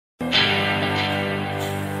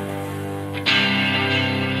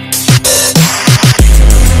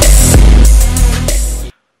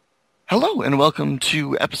Hello and welcome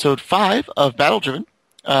to episode 5 of Battle Driven.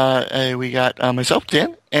 We got myself,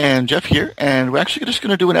 Dan, and Jeff here, and we're actually just going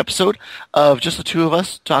to do an episode of just the two of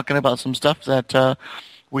us talking about some stuff that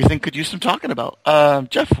we think could use some talking about.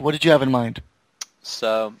 Jeff, what did you have in mind?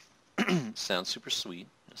 So, sounds super sweet,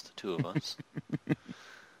 just the two of us.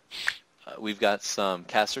 We've got some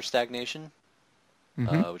caster stagnation,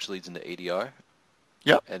 which leads into ADR.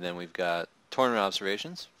 Yep. And then we've got tournament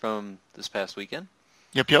observations from this past weekend.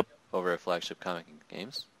 Yep. Over at Flagship Comic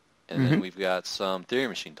Games. And then we've got some Theory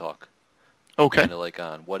Machine talk. Okay. Kind of like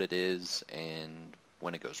on what it is and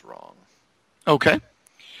when it goes wrong. Okay.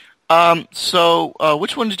 So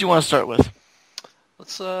which one did you want to start with?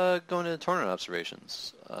 Let's go into tournament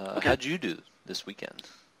observations. Okay. How'd you do this weekend?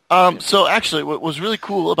 So actually, what was really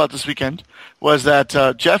cool about this weekend was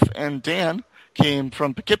that Jeff and Dan came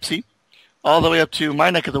from Poughkeepsie all the way up to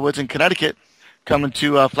my neck of the woods in Connecticut, coming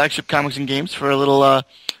to Flagship Comics and Games for a little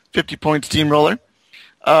 50-point steamroller.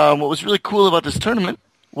 What was really cool about this tournament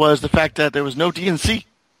was the fact that there was no DNC,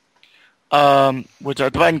 which are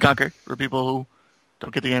divide and conquer for people who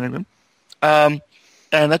don't get the anagram. And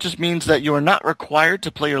that just means that you are not required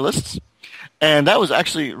to play your lists. And that was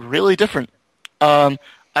actually really different. I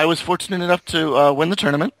was fortunate enough to win the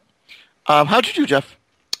tournament. How'd you do, Jeff?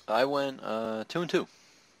 I went 2-2.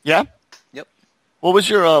 Yeah? Yep. What was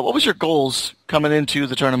your goals coming into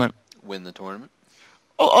the tournament? Win the tournament.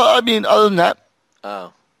 Oh, I mean, other than that.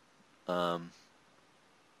 Oh.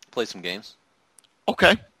 Play some games.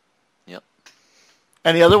 Okay. Yep.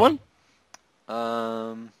 Any other one?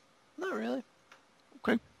 Not really.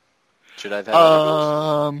 Okay. Should I have had other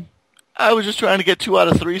goals? I was just trying to get 2 out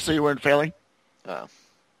of 3 so you weren't failing. Oh.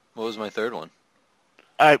 What was my third one?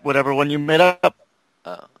 All right, whatever one you made up.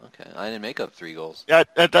 Oh, okay. I didn't make up 3 goals. Yeah,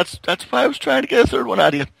 that's why I was trying to get a third one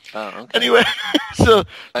out of you. Oh, okay. Anyway, so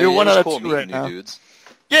I you're mean, 1 it was out cool of 2 meeting right new now. dudes.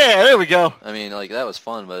 Yeah, there we go. I mean, like, that was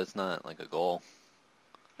fun, but it's not, like, a goal.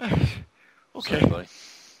 Okay. Sorry, buddy. Is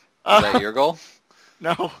that your goal?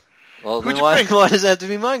 No. Well, Who'd then you why bring? does that have to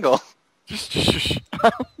be my goal? Just You're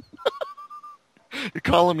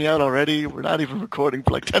calling me out already. We're not even recording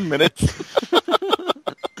for like 10 minutes.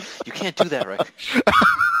 You can't do that, right?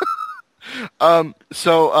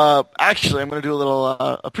 So actually, I'm going to do a little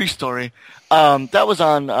a pre-story. That was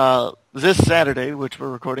on this Saturday, which we're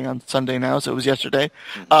recording on Sunday now, so it was yesterday.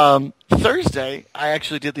 Thursday, I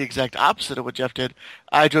actually did the exact opposite of what Jeff did.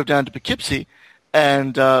 I drove down to Poughkeepsie,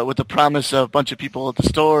 and with the promise of a bunch of people at the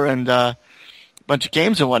store and a bunch of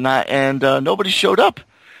games and whatnot, and nobody showed up.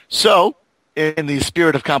 So, in the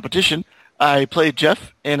spirit of competition, I played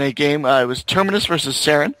Jeff in a game. It was Terminus versus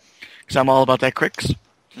Saren, because I'm all about that Crix.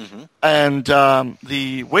 And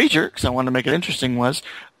the wager, because I wanted to make it interesting, was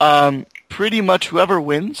pretty much whoever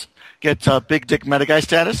wins gets a big dick meta guy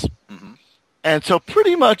status. And so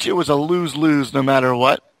pretty much it was a lose-lose no matter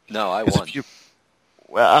what. No, I won.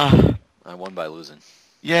 I won by losing.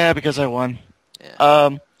 Yeah, because I won.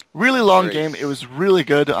 Yeah. Really long Great. game. It was really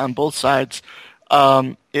good on both sides.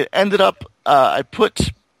 It ended up, I put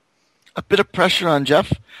a bit of pressure on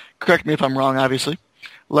Jeff. Correct me if I'm wrong, obviously,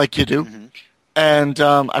 like you do. And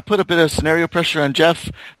I put a bit of scenario pressure on Jeff,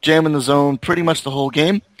 jamming the zone pretty much the whole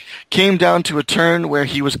game. Came down to a turn where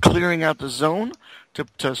he was clearing out the zone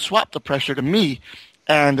to swap the pressure to me,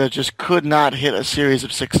 and just could not hit a series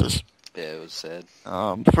of 6s. Yeah, it was sad.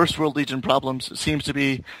 First World Legion problems. It seems to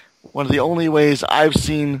be one of the only ways I've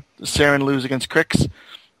seen Saren lose against Crix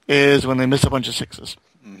is when they miss a bunch of 6s.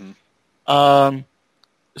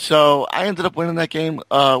 So I ended up winning that game.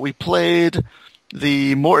 We played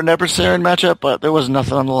the Morton Ebersaren matchup, but there was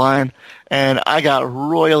nothing on the line, and I got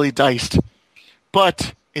royally diced.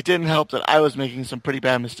 But it didn't help that I was making some pretty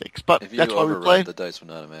bad mistakes. But If you that's why we play. the dice would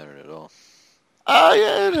not have mattered at all.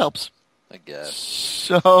 Yeah, it helps. I guess.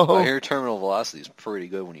 So I hear terminal velocity is pretty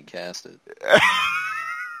good when you cast it.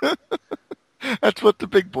 that's what the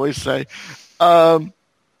big boys say.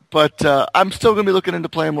 But I'm still going to be looking into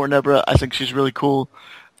playing more Nebra. I think she's really cool,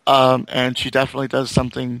 and she definitely does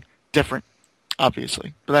something different,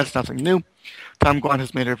 obviously. But that's nothing new. Tom Guan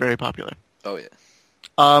has made her very popular. Oh, yeah.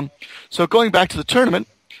 So going back to the tournament,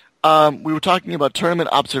 we were talking about tournament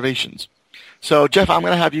observations. So, Jeff, I'm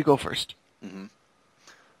going to have you go first.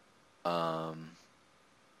 Well,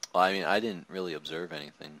 I mean, I didn't really observe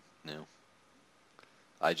anything new.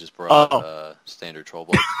 I just brought standard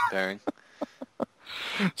Trollbolt pairing.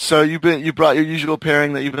 So you brought your usual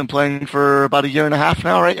pairing that you've been playing for about a year and a half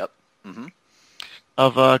now, right? Yep.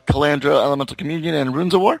 Of Calandra, Elemental Communion, and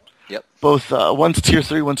Runes of War? Yep. Both one's tier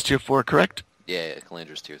 3, one's tier 4, correct? Yeah,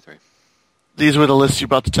 Calandra's tier 3. These were the lists you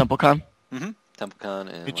brought to TempleCon?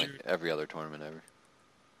 TempleCon and every other tournament ever.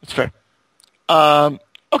 That's fair.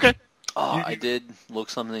 Okay. Oh, I did look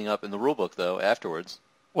something up in the rulebook, though, afterwards.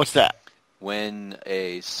 What's that? When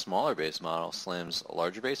a smaller base model slams a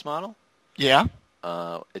larger base model, Yeah?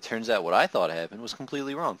 it turns out what I thought happened was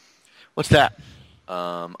completely wrong. What's that?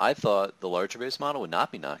 I thought the larger base model would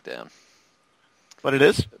not be knocked down. But it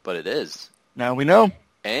is? But it is. Now we know.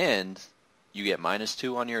 And you get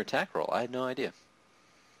 -2 on your attack roll. I had no idea.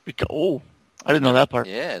 Oh, I didn't know that part.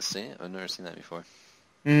 Yeah, see? I've never seen that before.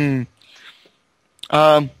 So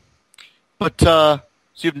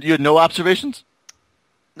you had no observations?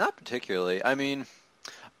 Not particularly. I mean,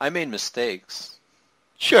 I made mistakes.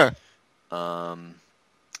 Sure. And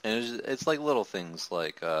it's like little things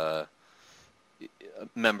like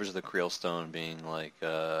members of the Creel Stone being like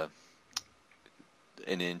an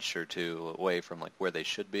inch or two away from like where they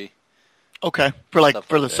should be. Okay. For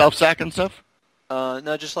the self-sack and stuff?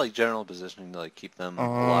 No, just like general positioning to like keep them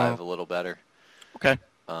alive a little better. Okay.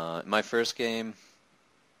 My first game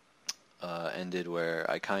ended where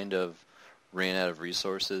I kind of ran out of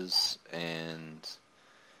resources and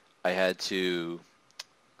I had to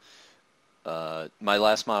my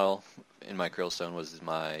last model in my Creel Stone was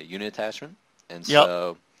my unit attachment, and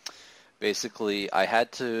so basically I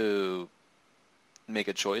had to make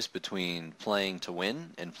a choice between playing to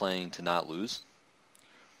win and playing to not lose.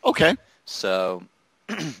 Okay. So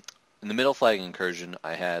in the middle flag incursion,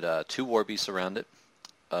 I had 2 war beasts around it.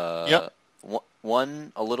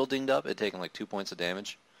 One a little dinged up, it taken like 2 points of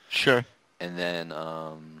damage. Sure. And then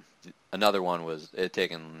another one was it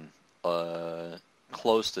taken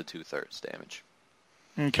close to 2/3 damage.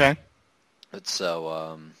 Okay. But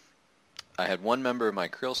so I had one member of my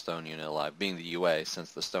Creel Stone unit alive, being the UA,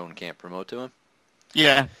 since the stone can't promote to him.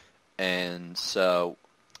 Yeah. And so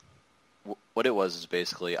what it was is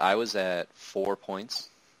basically I was at 4 points.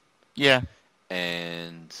 Yeah.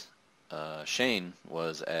 And Shane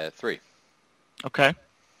was at 3. Okay.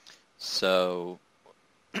 So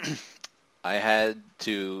I had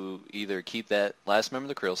to either keep that last member of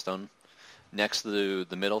the Creel Stone next to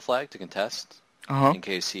the middle flag to contest in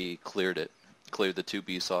case he cleared the 2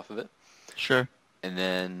 beasts off of it. Sure. And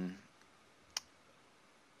then,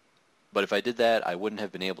 but if I did that, I wouldn't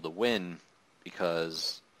have been able to win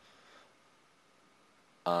because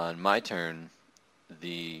on my turn,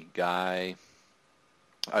 the guy,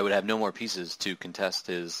 I would have no more pieces to contest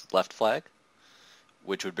his left flag,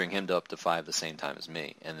 which would bring him to up to 5 the same time as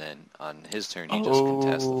me. And then on his turn, he just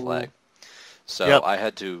contests the flag. So I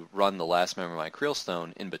had to run the last member of my Creel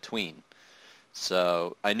Stone in between.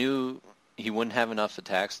 So I knew he wouldn't have enough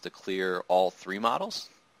attacks to clear all 3 models.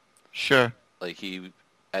 Sure. Like he,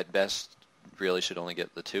 at best, really should only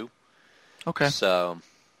get the 2. Okay. So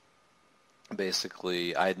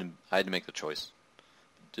basically, I had to make the choice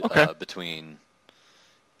between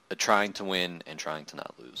trying to win and trying to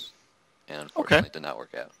not lose. And unfortunately, it did not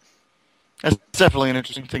work out. That's definitely an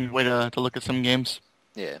interesting way to look at some games.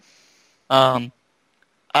 Yeah.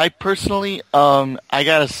 I personally, I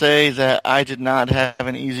gotta say that I did not have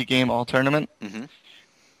an easy game all tournament.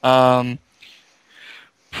 Mm-hmm.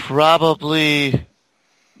 Probably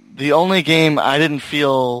the only game I didn't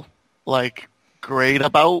feel like great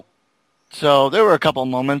about. So there were a couple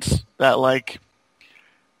moments that like,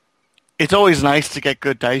 it's always nice to get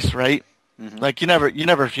good dice, right? Mm-hmm. Like you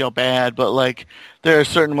never feel bad, but like there are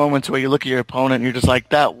certain moments where you look at your opponent and you're just like,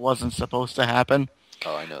 that wasn't supposed to happen.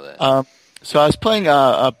 Oh, I know that. So I was playing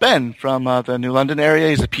Ben from the New London area.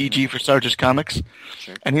 He's a PG for Sarge's Comics.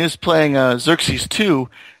 Sure. And he was playing Xerxes 2,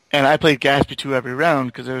 and I played Gatsby 2 every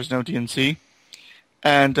round because there was no DNC.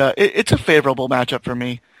 And it's a favorable matchup for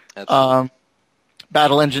me.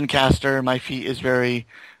 Battle Engine Caster, my feat is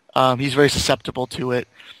he's very susceptible to it.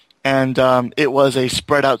 And it was a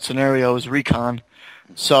spread out scenario as recon.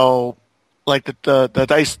 So like the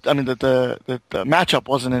dice, I mean the matchup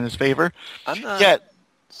wasn't in his favor. I'm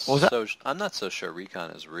not so sure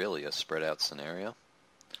recon is really a spread out scenario.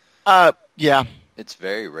 Yeah. It's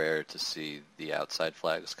very rare to see the outside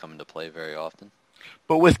flags come into play very often.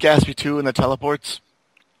 But with Gatsby 2 and the teleports,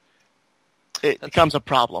 it becomes a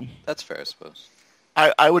problem. That's fair, I suppose.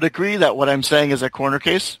 I would agree that what I'm saying is a corner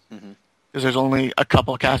case, because there's only a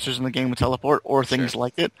couple of casters in the game with teleport or things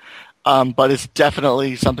like it. But it's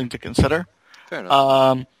definitely something to consider. Fair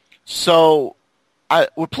enough. So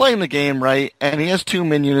we're playing the game, right, and he has 2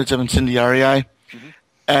 min units of Incendiarii,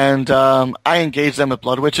 and I engage them with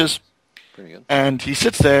Blood Witches. Pretty good. And he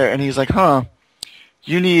sits there, and he's like,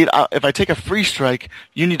 you need, if I take a free strike,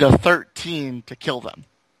 you need a 13 to kill them.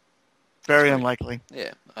 Very unlikely.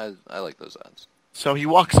 Yeah, I like those odds. So he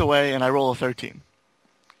walks away, and I roll a 13.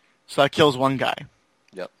 So that kills one guy.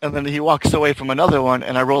 Yep. And then he walks away from another one,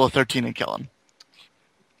 and I roll a 13 and kill him.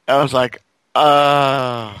 I was like,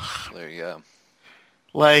 Uh, There you go.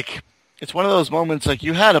 like, it's one of those moments, like,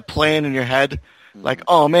 you had a plan in your head, like, Mhm.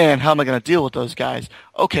 oh man, how am I going to deal with those guys?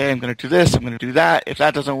 Okay, I'm going to do this, I'm going to do that. If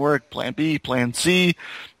that doesn't work, plan B, plan C.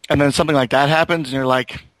 And then something like that happens, and you're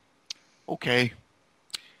like, okay,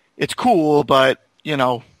 it's cool, but,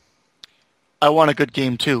 I want a good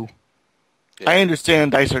game too. Yeah. I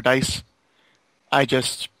understand dice are dice.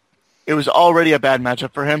 It was already a bad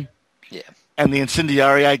matchup for him. Yeah. And the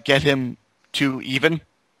Incendiary, I get him to even,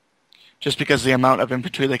 just because of the amount of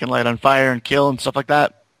infantry they can light on fire and kill and stuff like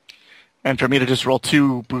that. And for me to just roll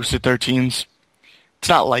 2 boosted 13s, it's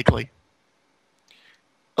not likely.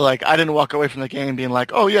 Like, I didn't walk away from the game being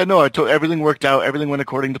like, oh yeah, no, everything worked out, everything went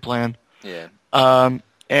according to plan. Yeah.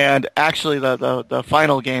 And actually, the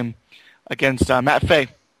final game against Matt Fay,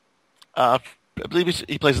 I believe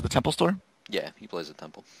he plays at the Temple Store. Yeah. He plays at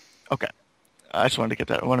Temple. Okay. I just wanted to get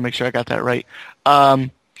that. I want to make sure I got that right.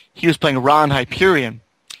 He was playing Ron Hyperion,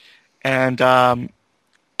 and I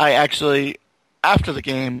actually, after the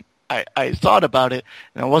game, I thought about it,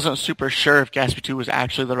 and I wasn't super sure if Gatsby 2 was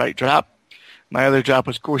actually the right drop. My other drop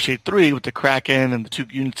was Gorshade 3 with the Kraken and the 2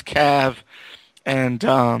 units Cav, and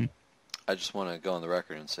I just want to go on the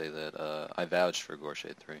record and say that I vouched for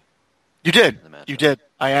Gorshade 3. you did. In the matchup. You did.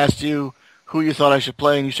 I asked you who you thought I should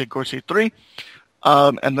play, and you said Gorshade 3.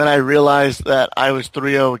 And then I realized that I was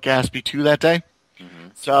 3-0 with Gatsby 2 that day. Mm-hmm.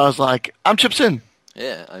 So I was like, I'm chips in.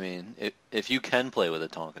 Yeah, I mean, if you can play with a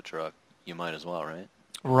Tonka truck, you might as well, right?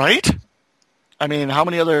 Right? I mean, how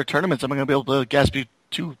many other tournaments am I going to be able to Gatsby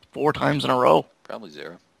 2 4 times in a row? Probably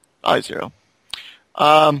 0. Probably 0.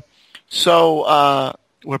 So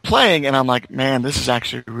we're playing, and I'm like, man, this is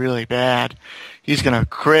actually really bad. He's going to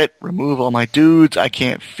crit, remove all my dudes. I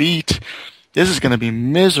can't feat. This is going to be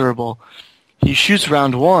miserable. He shoots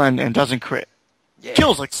round 1 and doesn't crit. Yeah.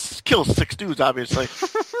 Kills 6 dudes, obviously.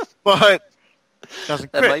 But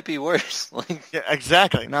doesn't crit. That might be worse. Yeah,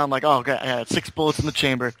 exactly. Now I'm like, oh, okay, I had 6 bullets in the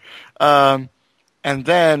chamber. And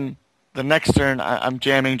then the next turn, I'm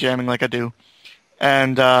jamming like I do.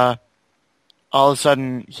 And all of a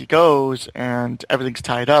sudden, he goes, and everything's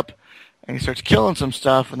tied up. And he starts killing some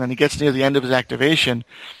stuff, and then he gets near the end of his activation,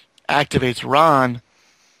 activates Ron.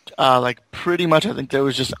 Pretty much, I think there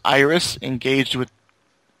was just Iris engaged with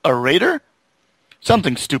a Raider?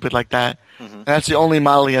 Something stupid like that. Mm-hmm. And that's the only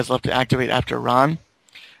model he has left to activate after Ron.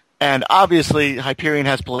 And obviously, Hyperion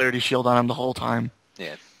has Polarity Shield on him the whole time.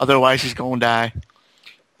 Yeah. Otherwise, he's going to die.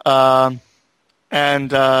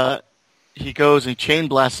 He goes and he chain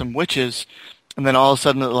blasts some witches, and then all of a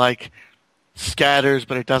sudden it, scatters,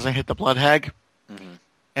 but it doesn't hit the Blood Hag. Mm-hmm.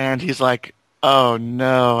 And he's like, oh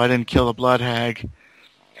no, I didn't kill the Blood Hag.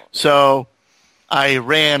 So I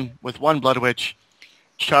ran with one Blood Witch,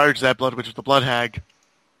 charged that Blood Witch with the Blood Hag,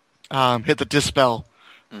 hit the Dispel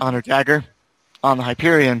on her dagger, on the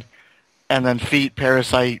Hyperion, and then Feat,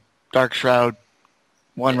 Parasite, Dark Shroud,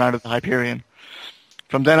 one round of the Hyperion.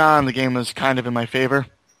 From then on, the game was kind of in my favor,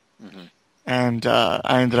 and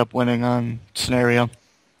I ended up winning on Scenario.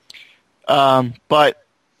 But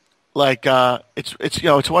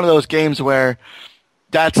it's one of those games where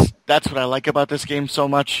that's what I like about this game so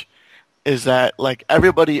much, is that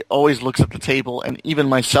everybody always looks at the table, and even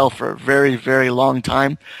myself for a very, very long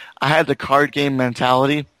time, I had the card game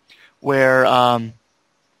mentality where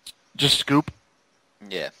just scoop.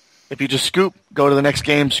 Yeah. If you just scoop, go to the next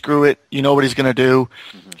game, screw it, you know what he's going to do.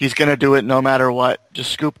 Mm-hmm. He's going to do it no matter what.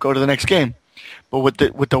 Just scoop, go to the next game. But with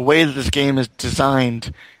the way that this game is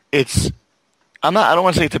designed, I don't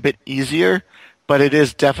want to say it's a bit easier, but it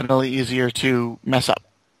is definitely easier to mess up.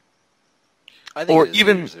 I think it is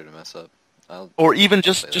easier to mess up. Or even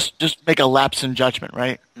just make a lapse in judgment,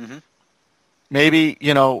 right? Mm-hmm. Maybe,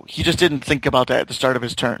 he just didn't think about that at the start of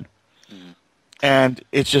his turn. Mm-hmm. And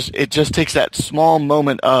it just takes that small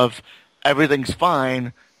moment of everything's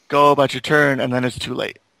fine, go about your turn, and then it's too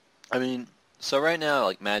late. I mean, so right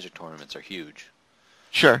now, Magic tournaments are huge.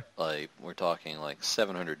 Sure. We're talking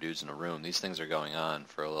 700 dudes in a room. These things are going on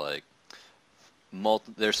for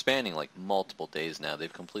they're spanning multiple days now.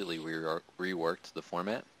 They've completely reworked the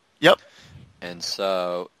format. Yep. And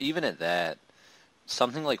so even at that,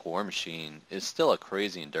 something like War Machine is still a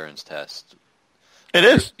crazy endurance test. It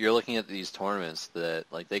is. You're looking at these tournaments that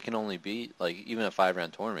they can only beat even a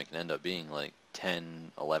 5-round tournament can end up being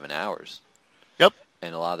 10, 11 hours. Yep.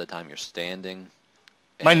 And a lot of the time you're standing.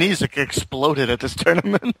 My knees exploded at this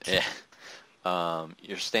tournament. Yeah.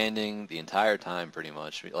 You're standing the entire time pretty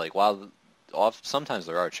much. Sometimes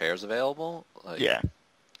there are chairs available. Yeah.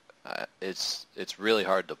 It's really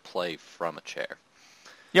hard to play from a chair.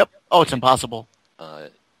 Yep. Oh, it's impossible.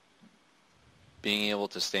 being able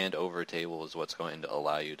to stand over a table is what's going to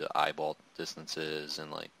allow you to eyeball distances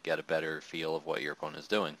and like get a better feel of what your opponent is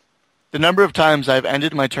doing. The number of times I've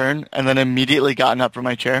ended my turn and then immediately gotten up from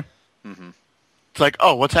my chair. Mm-hmm. It's like,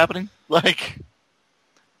 oh, what's happening? Like,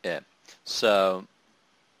 yeah. So,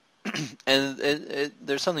 and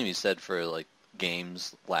there's something to be said for like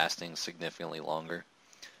games lasting significantly longer.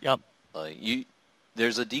 Yep. Like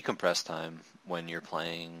there's a decompress time when you're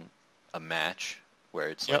playing a match where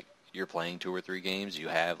it's like you're playing 2 or 3 games. You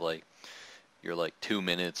have like you're like 2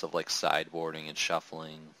 minutes of like sideboarding and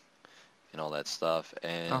shuffling and all that stuff,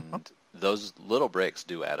 and those little breaks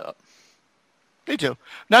do add up. They do.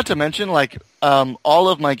 Not to mention, like, all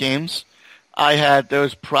of my games, there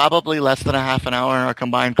was probably less than a half an hour in our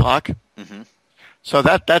combined clock. Mm-hmm. So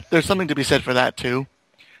that there's something to be said for that, too.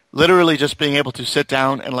 Literally just being able to sit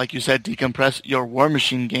down and, like you said, decompress your War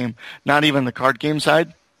Machine game, not even the card game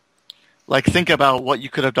side. Like, think about what you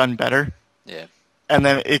could have done better. Yeah. And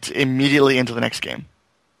then it's immediately into the next game.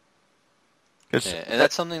 Yeah, and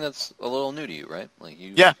that's something that's a little new to you, right? Like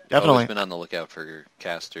you've definitely always been on the lookout for your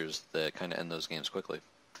casters that kind of end those games quickly.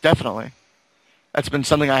 Definitely. That's been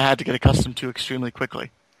something I had to get accustomed to extremely quickly.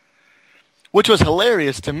 Which was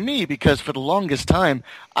hilarious to me because for the longest time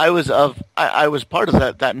I was part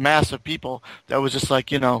of that mass of people that was just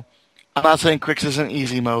like, I'm not saying Crix isn't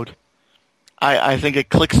easy mode. I think it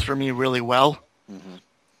clicks for me really well. Mm-hmm.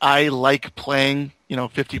 I like playing,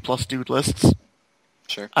 50 plus dude lists.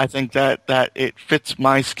 Sure. I think that it fits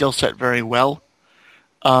my skill set very well.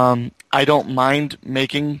 I don't mind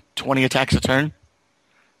making 20 attacks a turn.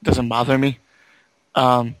 Doesn't bother me.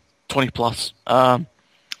 20 plus. I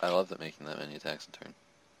love that making that many attacks a turn.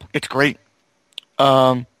 It's great.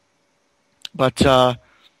 But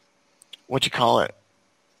what you call it?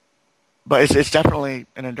 But it's definitely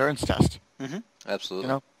an endurance test. Mm-hmm.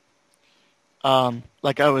 Absolutely.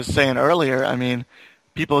 Like I was saying earlier, I mean,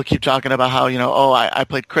 people keep talking about how, I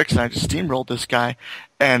played Crix and I just steamrolled this guy.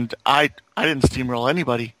 And I didn't steamroll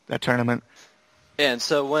anybody that tournament. Yeah, and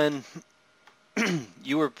so when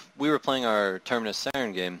we were playing our Terminus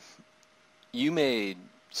Saren game, you made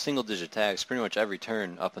single-digit attacks pretty much every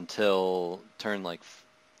turn up until turn like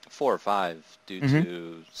 4 or 5 due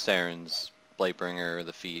to Saren's Blightbringer,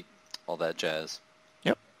 the feat, all that jazz.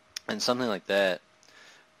 Yep. And something like that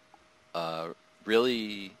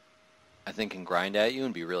really, I think, can grind at you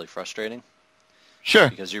and be really frustrating. Sure.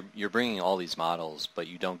 Because you're bringing all these models, but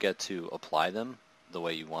you don't get to apply them the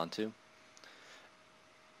way you want to.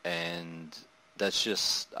 And that's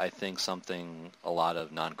just, I think, something a lot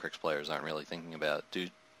of non-Crix players aren't really thinking about, due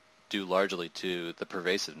largely to the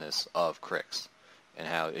pervasiveness of Crix, and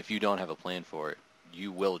how if you don't have a plan for it,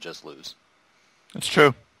 you will just lose. That's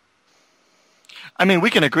true. I mean, we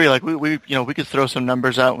can agree. Like we could throw some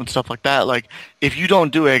numbers out and stuff like that. Like if you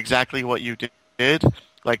don't do exactly what you did,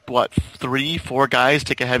 like what 3-4 guys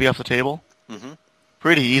take a heavy off the table,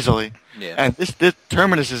 pretty easily. Yeah. And this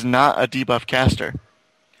Terminus is not a debuff caster.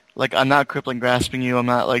 Like I'm not crippling grasping you. I'm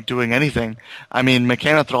not like doing anything. I mean,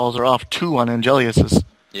 Mechanothralls are off 2 on Angelius's.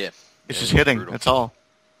 Yeah. It's just hitting. Brutal. That's all.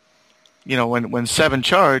 When 7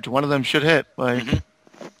 charge, one of them should hit. Like,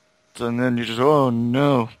 and then you just oh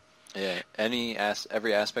no. Yeah,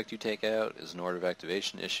 every aspect you take out is an order of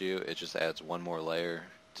activation issue. It just adds one more layer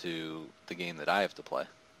to the game that I have to play.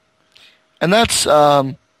 And that's,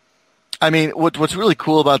 I mean, what's really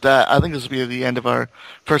cool about that, I think this will be the end of our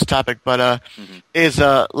first topic, but is,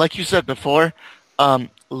 like you said before,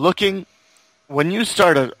 looking, when you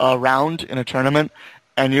start a round in a tournament,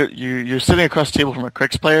 and you're sitting across the table from a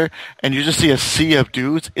Crix player, and you just see a sea of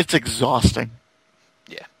dudes, it's exhausting.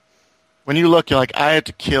 Yeah. When you look, you're like, I had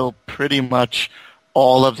to kill pretty much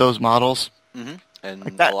all of those models. Mm-hmm. And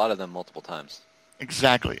like that, a lot of them multiple times.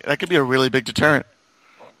 Exactly. That could be a really big deterrent.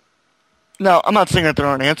 Now, I'm not saying that there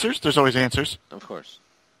aren't answers. There's always answers. Of course.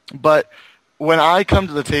 But when I come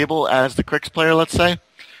to the table as the Crix player, let's say,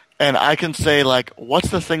 and I can say, like,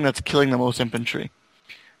 what's the thing that's killing the most infantry?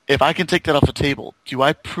 If I can take that off the table, do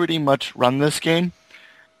I pretty much run this game?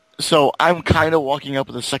 So I'm kind of walking up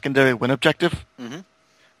with a secondary win objective.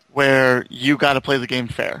 Where you got to play the game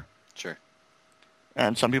fair. Sure.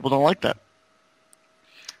 And some people don't like that.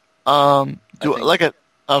 Oh,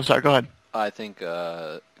 sorry, go ahead. I think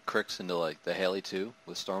Crix into like the Haley 2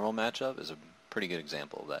 with Stormwell matchup is a pretty good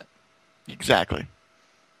example of that. Exactly.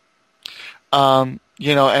 And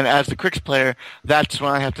as the Crix player, that's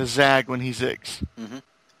when I have to zag when he zigs.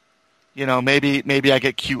 Maybe I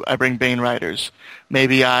get cute. I bring Bane Riders.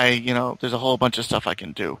 Maybe there's a whole bunch of stuff I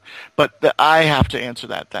can do. But I have to answer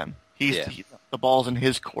that then. The ball's in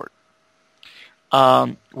his court.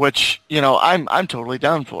 which I'm totally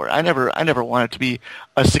down for. I never want it to be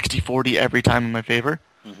a 60-40 every time in my favor.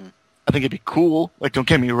 Mm-hmm. I think it'd be cool. Like, don't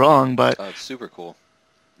get me wrong, but Oh, it's super cool.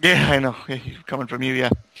 yeah, I know. Yeah, coming from you, yeah.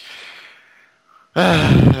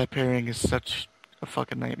 That pairing is such a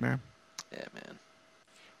fucking nightmare. Yeah, man.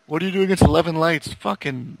 What do you do against 11 lights?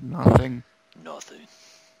 Fucking nothing. Nothing.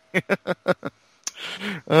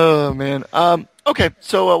 Oh man. Okay.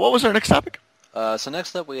 So what was our next topic? So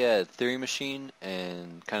next up we had Theory Machine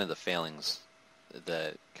and kind of the failings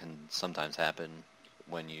that can sometimes happen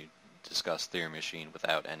when you discuss Theory Machine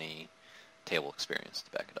without any table experience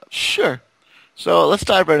to back it up. Sure. So let's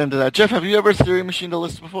dive right into that. Jeff, have you ever Theory Machined a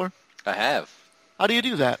list before? I have. How do you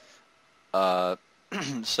do that?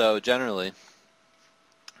 So generally,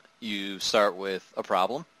 you start with a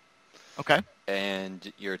problem. Okay.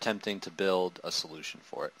 And you're attempting to build a solution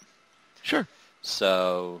for it. Sure.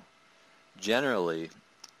 So generally,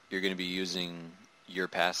 you're going to be using your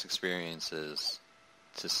past experiences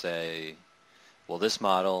to say, well, this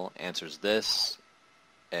model answers this,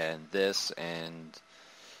 and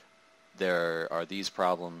there are these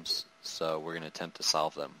problems, so we're going to attempt to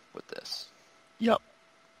solve them with this. Yep.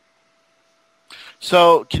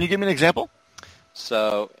 So can you give me an example?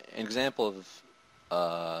 So an example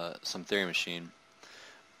of some Theory Machine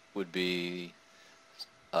would be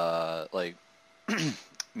like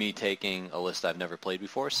me taking a list I've never played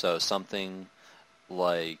before. So something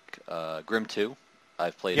like Grim 2.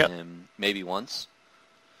 I've played him maybe once.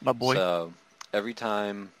 My boy. So every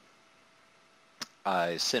time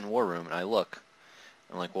I sit in War Room and I look,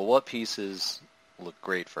 I'm like, well, what pieces look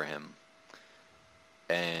great for him?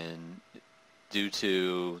 And due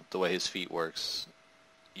to the way his feat works,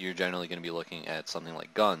 you're generally going to be looking at something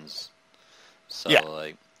like guns. So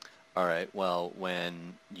like, all right, well,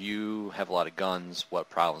 when you have a lot of guns, what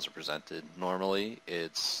problems are presented? Normally,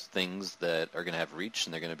 it's things that are going to have reach,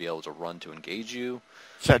 and they're going to be able to run to engage you.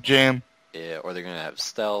 Set jam. Yeah, or they're going to have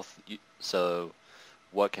stealth. So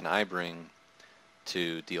what can I bring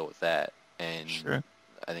to deal with that? And sure.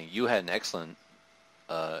 I think you had an excellent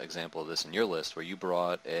example of this in your list, where you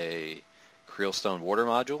brought a Creelstone water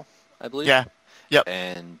module, I believe. Yeah. Yep.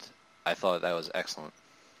 And I thought that was excellent.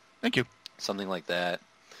 Thank you. Something like that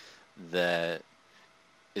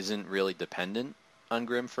isn't really dependent on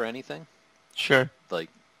Grim for anything. Sure. Like,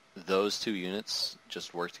 those two units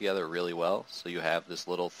just work together really well, so you have this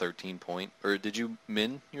little 13-point... Or did you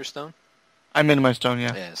min your stone? I min my stone,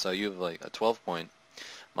 yeah. Yeah, so you have like a 12-point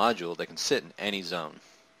module that can sit in any zone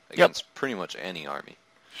against pretty much any army.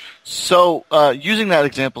 So, using that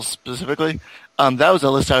example specifically, that was a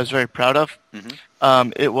list I was very proud of.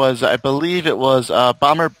 Mm-hmm. It was, I believe it was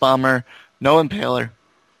Bomber, no Impaler,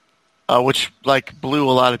 which like blew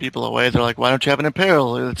a lot of people away. They're like, why don't you have an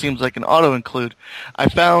Impaler? It seems like an auto-include. I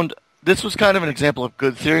found this was kind of an example of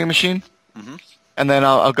good Theory Machine, mm-hmm. and then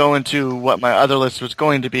I'll go into what my other list was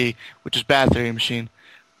going to be, which is bad Theory Machine.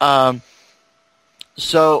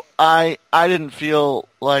 So I didn't feel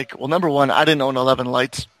like, well, number one, I didn't own 11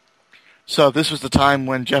 lights. So this was the time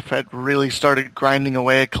when Jeff had really started grinding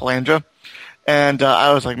away at Calandra. And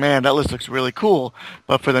I was like, man, that list looks really cool.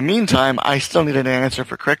 But for the meantime, I still needed an answer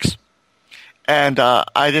for Crix. And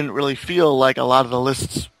I didn't really feel like a lot of the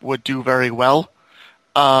lists would do very well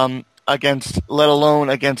against, let alone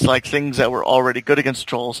against like things that were already good against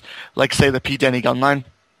trolls, like say the P. Denny gunline.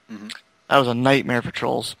 Mm-hmm. That was a nightmare for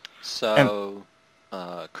trolls. So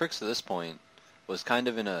Crix at this point was kind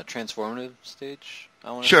of in a transformative stage,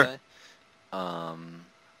 I want to sure. say.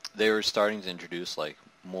 They were starting to introduce like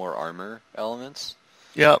more armor elements.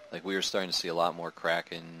 Yep. Like we were starting to see a lot more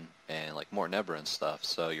Kraken and like more Nebra and stuff.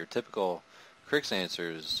 So your typical Crix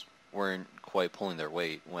answers weren't quite pulling their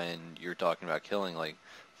weight when you're talking about killing like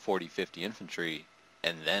 40, 50 infantry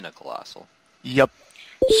and then a Colossal. Yep.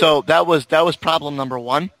 So that was problem number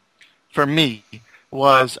one for me.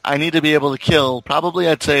 Was I need to be able to kill probably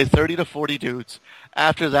I'd say 30 to 40 dudes.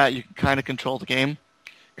 After that, you can kind of control the game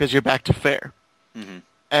because you're back to fair. Mm-hmm.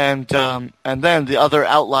 And then the other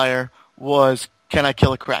outlier was, can I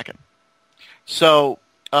kill a Kraken? So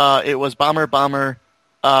it was Bomber,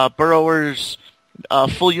 Burrowers,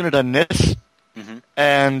 full unit of Nis, mm-hmm.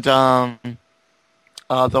 and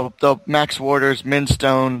the Max Warders,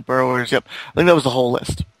 Minstone, Burrowers. Yep, I think that was the whole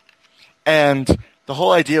list. And the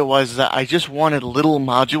whole idea was that I just wanted little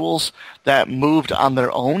modules that moved on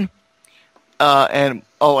their own. And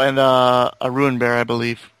a Ruin Bear, I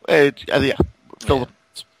believe. Yeah, fill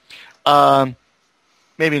the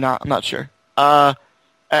maybe not. I'm not sure.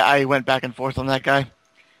 I went back and forth on that guy.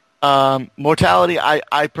 Mortality,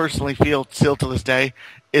 I personally feel still to this day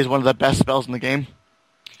is one of the best spells in the game.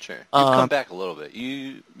 Sure. You've come back a little bit.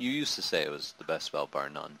 You used to say it was the best spell, bar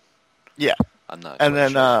none. Yeah. I'm not And quite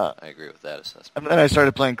then, sure I agree with that assessment. And then I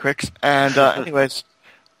started playing Crix. And anyways,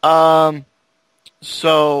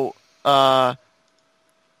 so I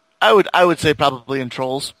would say probably in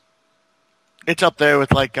Trolls. It's up there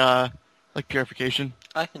with like Purification.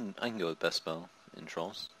 I can go with best spell in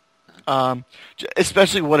Trolls.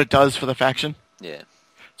 Especially what it does for the faction. Yeah.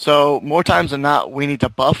 So more times than not, we need to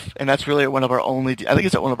buff, and that's really one of our only. I think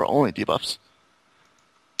it's one of our only debuffs,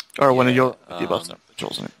 or one of your debuffs. No,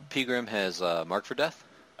 Trolls in it. Pgrim has Mark for Death.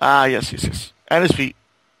 Ah, yes, and his feet.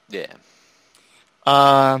 Yeah.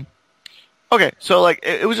 Okay, so like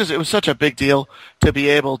it was such a big deal to be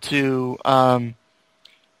able to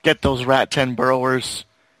get those Rat 10 burrowers,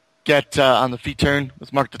 get on the feet turn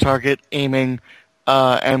with Mark the Target, aiming,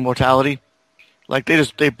 and mortality. Like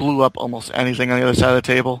they blew up almost anything on the other side of the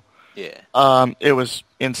table. Yeah. It was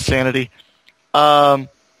insanity.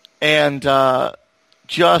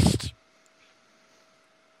 Just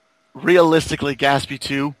realistically, Gaspy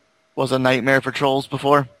 2 was a nightmare for Trolls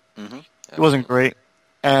before. Mm-hmm. It wasn't great,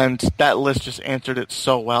 and that list just answered it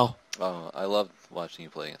so well. Oh, I loved watching you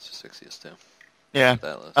play against the Sixius too. Yeah.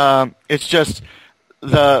 That list. It's just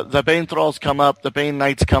the Bane Thralls come up, the Bane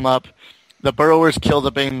Knights come up, the Burrowers kill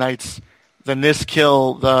the Bane Knights, the Nis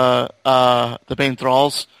kill the Bane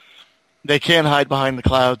Thralls. They can't hide behind the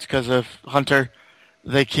clouds because of Hunter.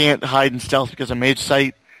 They can't hide in stealth because of Mage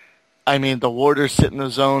Sight. I mean, the Warders sit in the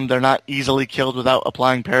zone. They're not easily killed without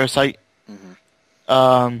applying Parasite.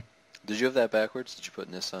 Mm-hmm. Did you have that backwards? Did you put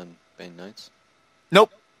Nis on Bane Knights?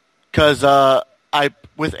 Nope. Because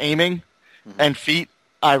with aiming and feet,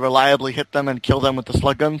 I reliably hit them and kill them with the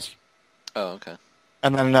slug guns. Oh, okay.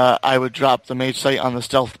 And then I would drop the Mage Sight on the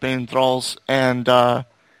Stealth Bane Thralls and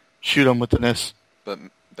shoot them with the Nis. But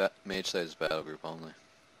Mage Sight is battle group only.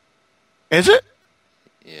 Is it?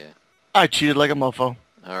 Yeah. I cheated like a mofo.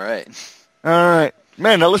 All right.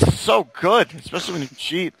 Man, that list is so good, especially when you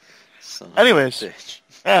cheat. Anyways.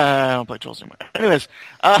 I don't play Trolls anymore. Anyways.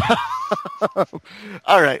 All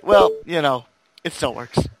right. Well, it still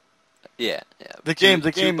works. Yeah. The game,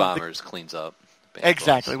 two bombers cleans up.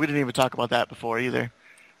 Exactly. We didn't even talk about that before either.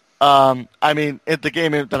 I mean, the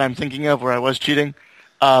game that I'm thinking of where I was cheating,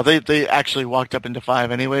 they actually walked up into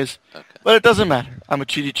 5 anyways. Okay. But it doesn't matter. I'm a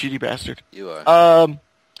cheaty bastard. You are.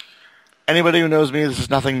 Anybody who knows me, this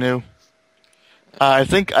is nothing new. I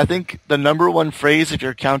think the number one phrase, if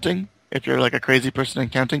you're counting, if you're like a crazy person in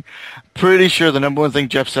counting, pretty sure the number one thing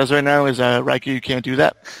Jeff says right now is, Riker, you can't do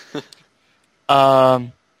that.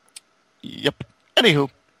 Yep. Anywho.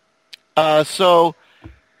 So,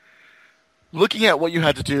 looking at what you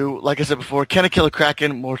had to do, like I said before, can it kill a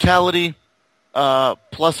Kraken? Mortality,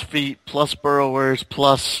 plus feet, plus burrowers,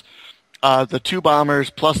 plus the 2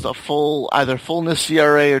 bombers, plus the either fullness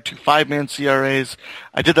CRA or 2 5-man CRAs.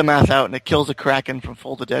 I did the math out, and it kills a Kraken from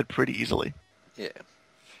full to dead pretty easily. Yeah.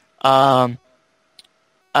 I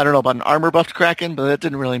don't know about an armor-buffed Kraken, but that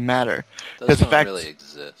didn't really matter. Those don't really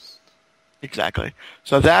exist. Exactly.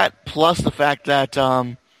 So that, plus the fact that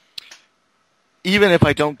even if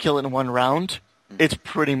I don't kill it in one round, it's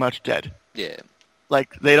pretty much dead. Yeah.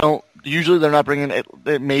 Like, usually they're not bringing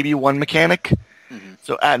maybe one mechanic. Mm-hmm.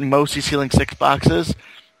 So at most he's healing 6 boxes.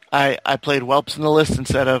 I played Whelps in the list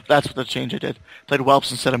instead of, that's what the change I did. Played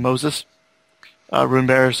Whelps instead of Moses.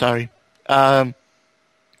 Runebearer, sorry. And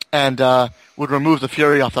would remove the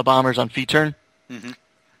Fury off the bombers on feet turn. Mm-hmm.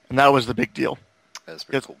 And that was the big deal. That's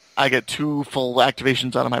pretty cool. I get 2 full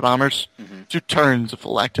activations out of my bombers. 2 turns of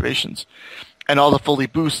full activations. And all the fully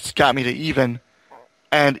boosts got me to even.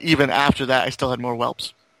 And even after that, I still had more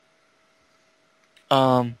Whelps.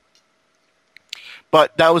 But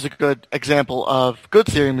that was a good example of good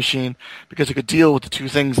Theory Machine because it could deal with the 2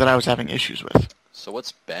 things that I was having issues with. So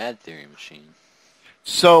what's bad Theory Machine?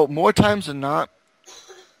 So more times than not,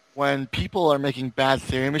 when people are making bad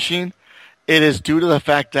Theory Machine, it is due to the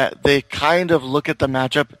fact that they kind of look at the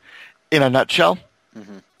matchup in a nutshell.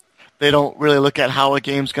 Mm-hmm. They don't really look at how a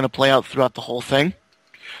game's going to play out throughout the whole thing.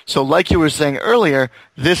 So like you were saying earlier,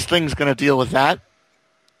 this thing's going to deal with that.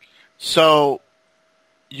 So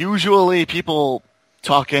usually people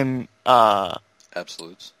talking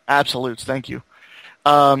absolutes. Absolutes, thank you.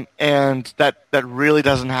 And that really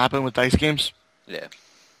doesn't happen with dice games. Yeah.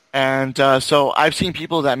 And so I've seen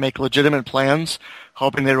people that make legitimate plans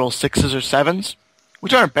hoping they roll 6s or 7s,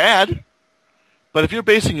 which aren't bad. But if you're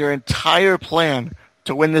basing your entire plan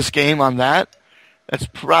to win this game on that, that's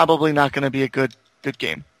probably not going to be a good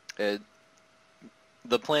game.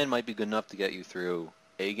 The plan might be good enough to get you through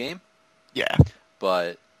a game. Yeah.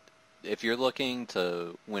 But if you're looking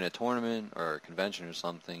to win a tournament or a convention or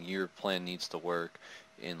something, your plan needs to work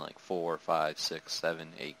in like 4, 5, 6, 7,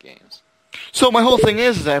 8 games. So my whole thing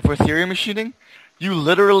is that if we're theory machining, you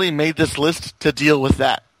literally made this list to deal with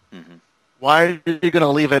that. Mm-hmm. Why are you going to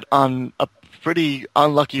leave it on a pretty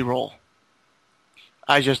unlucky roll?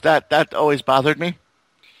 That always bothered me.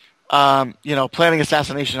 Planning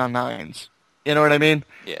assassination on 9s. You know what I mean?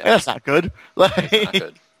 Yeah. That's not good. It's not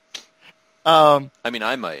good. I mean,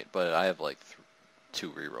 I might, but I have like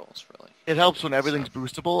 2 rerolls, really. It helps when everything's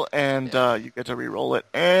boostable, and you get to reroll it.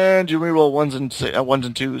 And you reroll ones and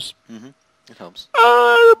 2s. Mm-hmm. It helps.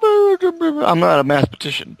 I'm not a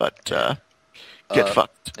mathematician, but get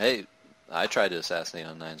fucked. Hey, I tried to assassinate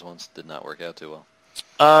on 9s once. Did not work out too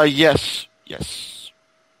well. Yes.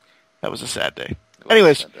 That was a sad day.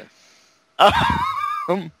 Anyways.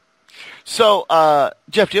 So,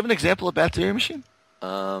 Jeff, do you have an example of bad theory machine?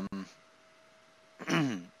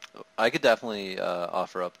 I could definitely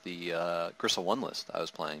offer up the Gristle 1 list I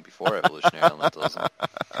was playing before Evolutionary Elementalism.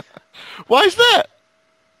 Why is that?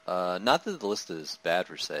 Not that the list is bad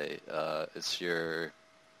per se. It's your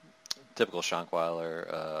typical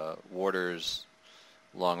Shankweiler, Warders,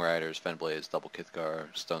 Long Riders, Fenblades, Double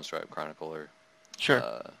Kithgar, Stonestripe Chronicler, Sure.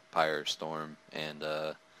 Pyre, Storm, and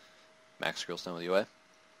Max Grillstone with UA.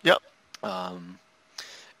 Yep.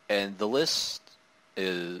 And the list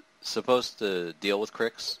is supposed to deal with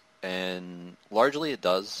Crix, and largely it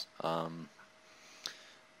does.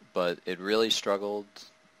 But it really struggled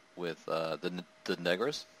with the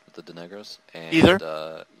Denegras, and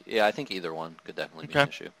either. Yeah, I think either one could definitely be an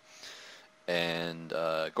issue. And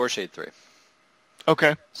Goreshade 3.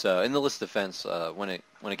 Okay. So in the list defense, when it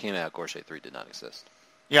came out, Goreshade 3 did not exist.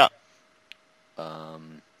 Yeah.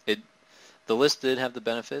 The list did have the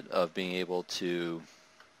benefit of being able to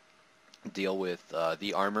deal with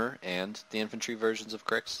the armor and the infantry versions of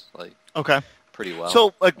Crix, pretty well.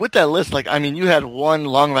 So, with that list, you had one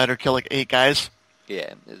Long Rider kill 8 guys.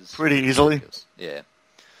 Yeah, it's pretty easily. Yeah.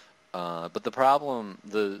 But the problem,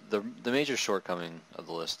 the major shortcoming of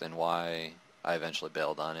the list, and why I eventually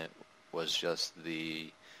bailed on it, was just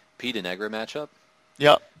the P de Negra matchup.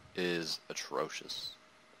 Yep. Is atrocious.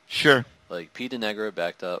 Sure. P de Negra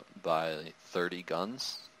backed up by 30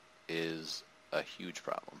 guns is a huge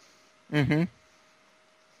problem. Mm-hmm.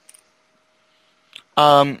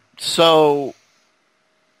 So,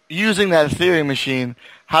 using that theory machine,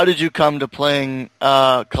 how did you come to playing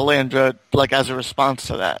Calandra, as a response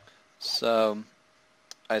to that? So,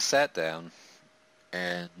 I sat down,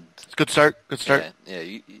 and... Good start.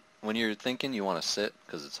 Yeah, when you're thinking, you want to sit,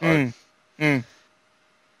 because it's hard.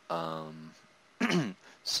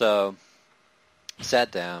 So,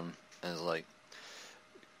 sat down, and was like,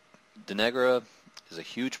 de Negra is a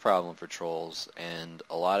huge problem for trolls, and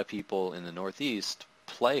a lot of people in the Northeast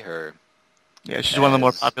play her. Yeah, she's one of the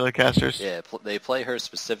more popular casters. Yeah, they play her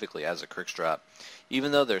specifically as a Crix drop,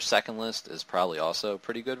 even though their second list is probably also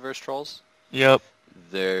pretty good versus trolls. Yep.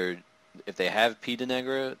 If they have P de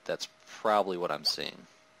Negra, that's probably what I'm seeing.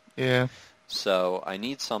 Yeah. So I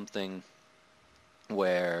need something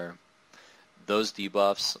where those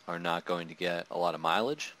debuffs are not going to get a lot of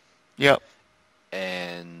mileage. Yep.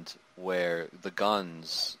 And where the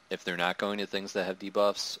guns, if they're not going to things that have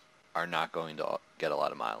debuffs, are not going to get a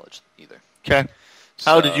lot of mileage either. Okay.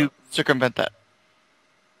 How did you circumvent that?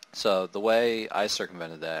 So the way I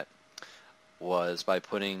circumvented that was by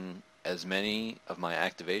putting as many of my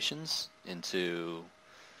activations into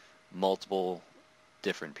multiple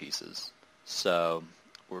different pieces. So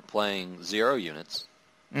we're playing 0 units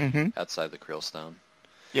outside the Krillstone.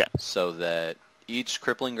 Yeah. So that each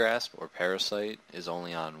Crippling Grasp or Parasite is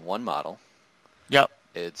only on 1 model. Yep.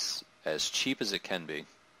 It's as cheap as it can be.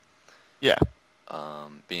 Yeah.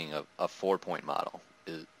 Being a 4-point model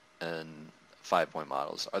and 5-point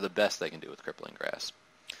models are the best they can do with Crippling Grasp.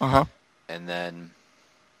 Uh-huh. And then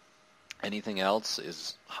anything else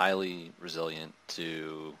is highly resilient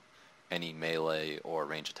to any melee or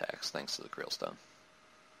range attacks thanks to the Krillstone.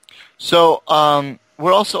 So,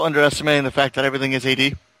 we're also underestimating the fact that everything is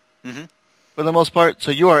AD for the most part.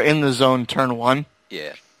 So you are in the zone turn 1.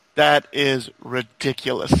 Yeah. That is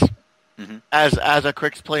ridiculous. As a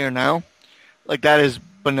Crix player now, that is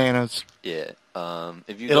bananas. Yeah.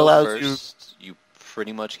 If you go first, you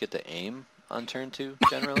pretty much get to aim on turn 2,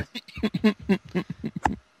 generally.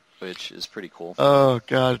 Which is pretty cool. Oh,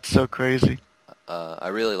 God, it's so crazy. I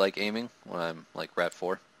really like aiming when I'm, Rat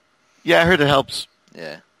 4. Yeah, I heard it helps.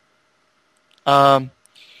 Yeah. So,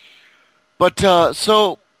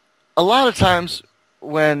 a lot of times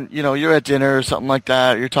when, you're at dinner or something like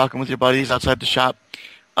that, you're talking with your buddies outside the shop,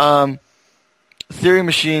 Theory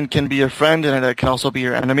Machine can be your friend, and it can also be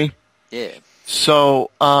your enemy. Yeah.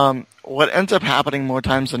 So what ends up happening more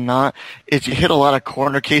times than not is you hit a lot of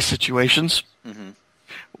corner case situations Mm-hmm.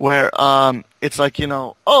 where it's like,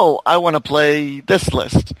 oh, I want to play this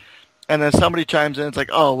list. And then somebody chimes in, it's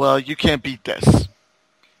like, oh, well, you can't beat this.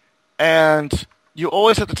 And you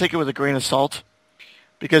always have to take it with a grain of salt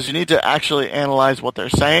because you need to actually analyze what they're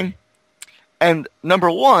saying. And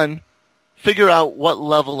number one, figure out what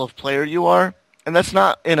level of player you are. And that's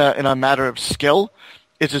not in a matter of skill.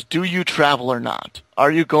 It's just, do you travel or not?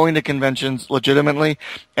 Are you going to conventions legitimately?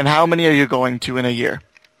 And how many are you going to in a year?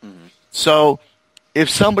 Mm-hmm. So if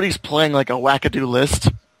somebody's playing like a wackadoo list,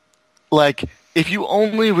 like if you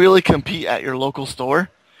only really compete at your local store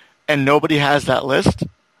and nobody has that list,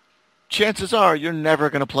 chances are you're never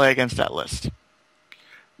going to play against that list.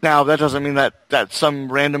 Now, that doesn't mean that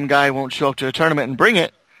some random guy won't show up to a tournament and bring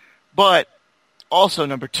it, but also,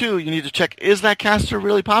 number two, you need to check, is that caster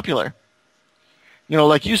really popular?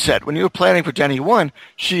 Like you said, when you were planning for Jenny 1,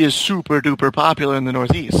 she is super duper popular in the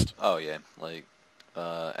Northeast. Oh, yeah. Like,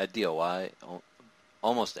 at DOI,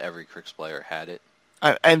 almost every Crix player had it.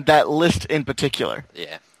 And that list in particular.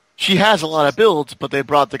 Yeah. She has a lot of builds, but they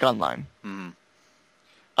brought the gun line. Mm-hmm.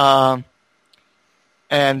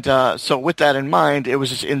 So with that in mind, it was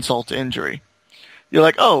just insult to injury. You're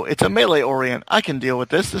like, oh, it's a melee orient. I can deal with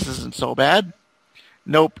this. This isn't so bad.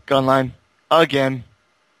 Nope, gun line. Again.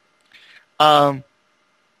 So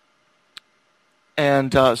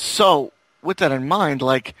with that in mind,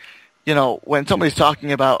 like, when somebody's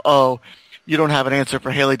talking about, oh, you don't have an answer for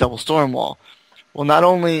Haley Double Stormwall. Well, not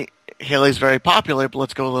only Haley's very popular, but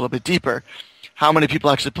let's go a little bit deeper. How many people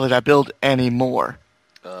actually play that build anymore?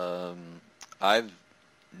 I've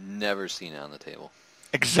never seen it on the table.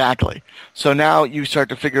 Exactly. So now you start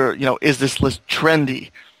to figure, is this list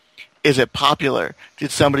trendy? Is it popular?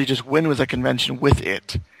 Did somebody just win with a convention with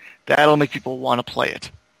it? That'll make people want to play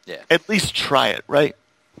it. Yeah. At least try it, right?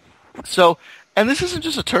 So, and this isn't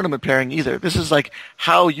just a tournament pairing either. This is like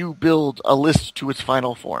how you build a list to its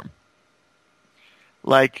final form.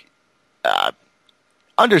 Like,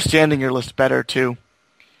 understanding your list better too.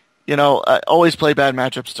 Always play bad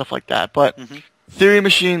matchups, stuff like that. But Theory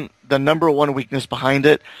Machine, the number one weakness behind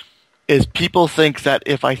it is people think that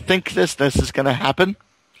if I think this is going to happen.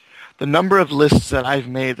 The number of lists that I've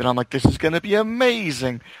made that I'm like, this is going to be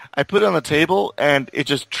amazing. I put it on the table, and it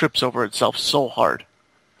just trips over itself so hard.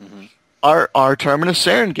 Mm-hmm. Our Terminus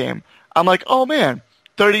Saren game, I'm like, oh man,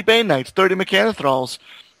 30 Bane Knights, 30 Mechanothralls.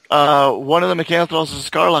 One of the Mechanothralls is a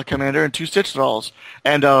Scarlock Commander and 2 Stitch Thralls.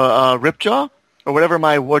 And Ripjaw, or whatever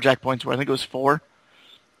my Warjack points were. I think it was 4.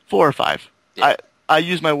 4 or 5. Yeah. I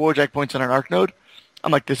used my Warjack points on an Arc Node.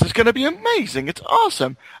 I'm like, this is going to be amazing. It's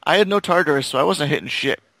awesome. I had no Tartarus, so I wasn't hitting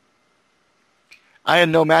shit. I had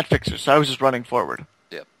no match fixers, so I was just running forward.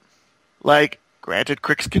 Yep. Like, granted,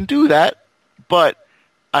 Crix can do that, but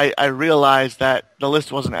I realized that the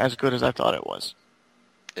list wasn't as good as I thought it was.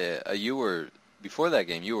 Before that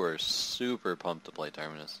game, you were super pumped to play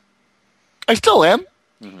Terminus. I still am.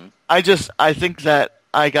 Mm-hmm. I think that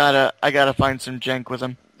I gotta find some jank with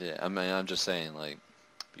him. Yeah, I mean, I'm just saying, like,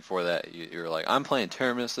 before that, you were like, I'm playing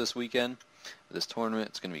Terminus this weekend. This tournament,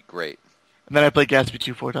 it's going to be great. And then I played Gatsby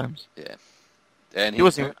 2 4 times. Yeah. And he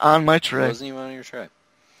wasn't even on my tray. He wasn't even on your tray.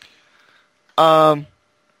 I've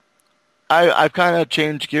kind of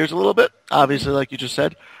changed gears a little bit. Obviously, like you just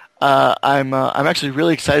said, I'm actually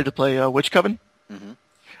really excited to play Witch Coven.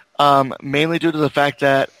 Mm-hmm. Mainly due to the fact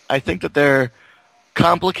that I think that they're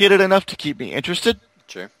complicated enough to keep me interested.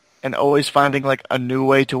 Sure. And always finding like a new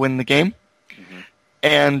way to win the game. Mm-hmm.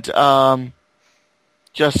 And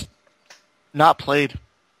just not played.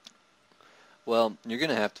 Well, you're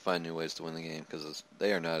going to have to find new ways to win the game because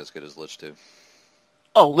they are not as good as Lich 2.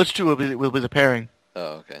 Oh, Lich 2 will be the pairing.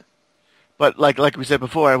 Oh, okay. But like we said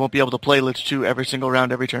before, I won't be able to play Lich 2 every single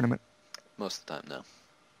round, every tournament. Most of the time, no.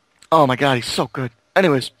 Oh my god, he's so good.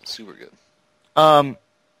 Anyways. Super good. And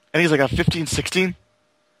he's like a 15-16.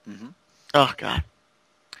 Mm-hmm. Oh god.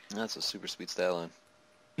 That's a super sweet stat line.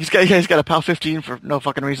 He's got a PAL 15 for no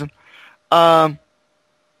fucking reason. I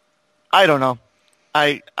don't know.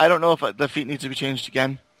 I don't know if the feat needs to be changed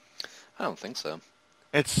again. I don't think so.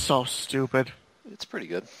 It's so stupid. It's pretty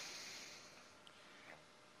good.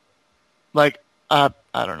 Like, I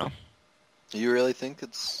don't know. You really think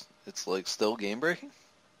it's like still game breaking?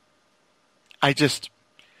 I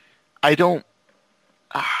don't.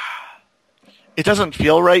 It doesn't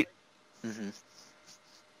feel right. Mm-hmm.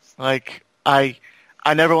 Like I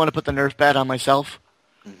never want to put the nerf bat on myself,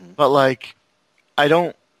 mm-hmm. but like I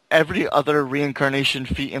don't. Every other reincarnation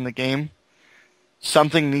feat in the game,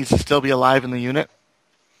 something needs to still be alive in the unit.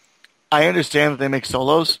 I understand that they make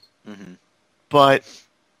solos, mm-hmm. but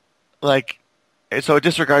like So it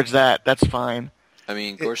disregards that. That's fine. I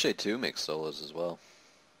mean, Gorshey 2 makes solos as well.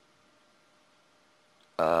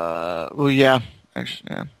 Well, yeah. Actually,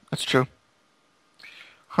 yeah, that's true.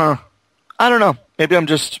 Huh. I don't know. Maybe I'm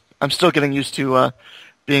still getting used to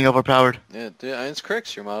being overpowered. Yeah, dude, it's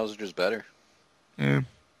Crix. Your models are just better. Yeah.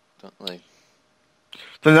 Don't, like,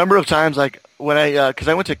 The number of times, like, when because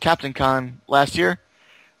I went to Captain Con last year,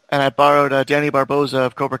 and I borrowed Danny Barboza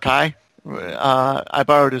of Cobra Kai. I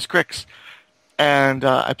borrowed his Crix, and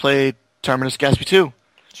I played Terminus Gatsby 2.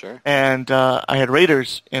 sure. And I had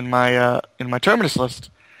Raiders in my Terminus list,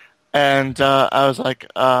 and I was like,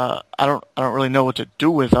 I don't really know what to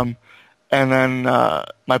do with them. And then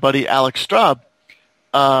my buddy Alex Straub,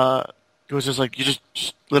 he was just like, you just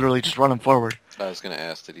literally just run them forward. I was going to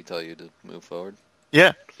ask, did he tell you to move forward?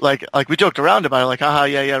 Yeah, like we joked around about it, like, haha,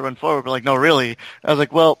 yeah, run forward, but like, no, really. I was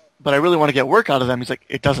like, well, but I really want to get work out of them. He's like,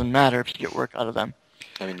 it doesn't matter if you get work out of them.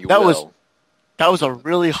 I mean, That will. That was a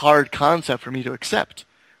really hard concept for me to accept,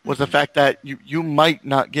 was the fact that you might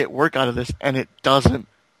not get work out of this, and it doesn't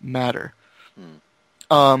matter.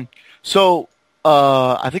 So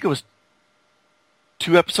I think it was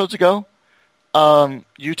 2 episodes ago,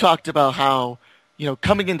 you talked about how,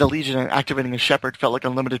 coming into Legion and activating a Shepherd felt like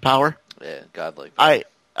unlimited power. Yeah, godlike. I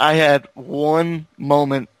had one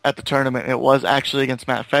moment at the tournament. It was actually against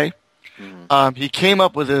Matt Fay. He came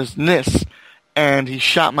up with his Nis, and he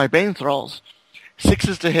shot my Bane Thralls.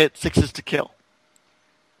 6s to hit, 6s to kill.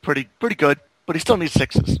 Pretty good, but he still needs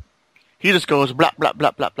 6s. He just goes blah, blah,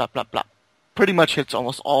 blah, blah, blah, blah, blah. Pretty much hits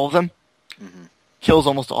almost all of them. Kills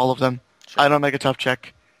almost all of them. Sure. I don't make a tough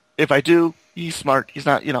check. If I do, he's smart. He's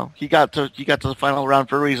not, he got to the final round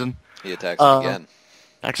for a reason. He attacks it again.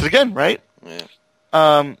 Attacks it again, right? Yeah.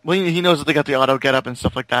 Well, he knows that they got the auto get up and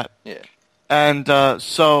stuff like that. Yeah. And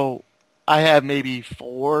so I have maybe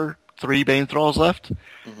 3 Bane Thralls left,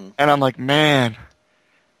 and I'm like, man,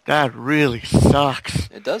 that really sucks.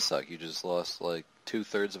 It does suck. You just lost like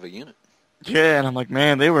 2/3 of a unit. Yeah, and I'm like,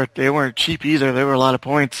 man, they weren't cheap either. They were a lot of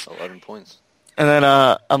points. 11 points. And then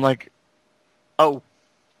I'm like, oh,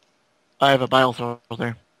 I have a Bile Throw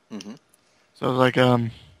there. So I was like,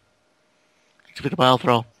 activate the Bile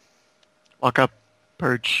Throw. Walk up,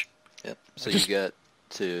 purge. Yep. So you get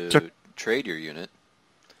to trade your unit,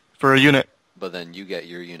 for a unit. but then you get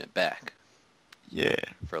your unit back Yeah.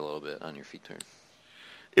 for a little bit on your feet turn.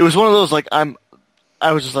 It was one of those, like, I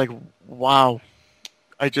was just like, wow,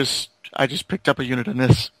 I just picked up a unit in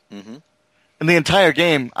this. And the entire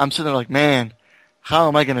game, I'm sitting there like, man, how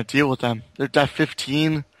am I going to deal with them? They're Def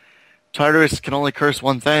 15. Tartarus can only curse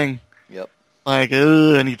one thing. Yep. Like,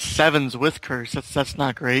 I need 7s with curse. That's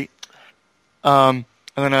not great. And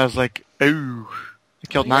then I was like, ooh, I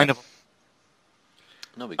killed 9 of them.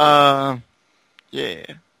 No big deal. Yeah.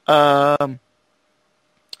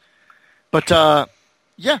 But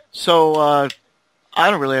yeah. So I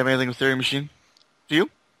don't really have anything with Theory Machine. Do you?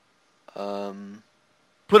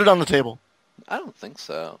 Put it on the table. I don't think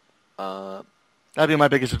so. That'd be my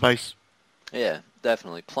biggest advice. Yeah,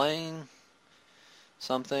 definitely. Playing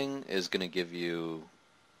something is going to give you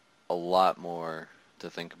a lot more to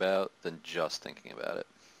think about than just thinking about it.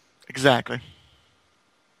 Exactly.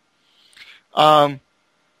 And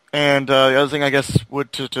the other thing, I guess,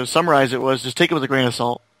 to summarize it was just take it with a grain of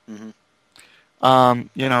salt. Have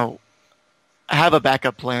a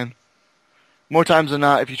backup plan. More times than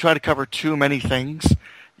not, if you try to cover too many things,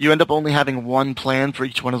 you end up only having one plan for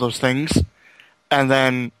each one of those things. And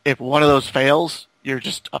then if one of those fails, you're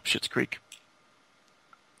just up shit's creek.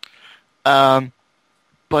 So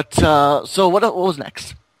what was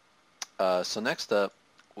next? So next up,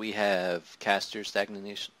 we have caster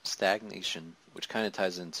stagnation, which kind of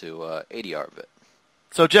ties into ADR a bit.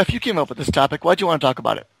 So Jeff, you came up with this topic. Why'd you want to talk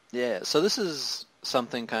about it? Yeah, so this is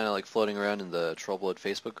something kind of like floating around in the Trollblood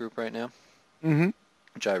Facebook group right now,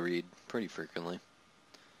 which I read pretty frequently.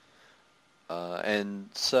 And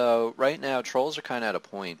so right now, trolls are kind of at a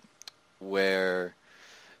point where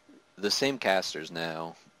the same casters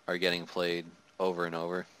now are getting played over and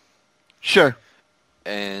over. Sure.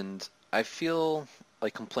 And I feel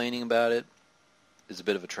like complaining about it is a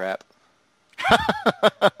bit of a trap.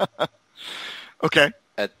 Okay.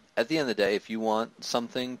 At the end of the day, if you want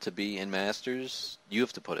something to be in Masters, you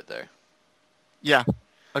have to put it there. Yeah,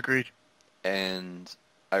 agreed. And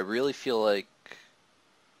I really feel like,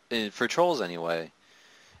 for trolls anyway,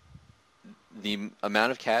 the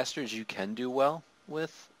amount of casters you can do well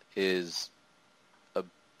with is a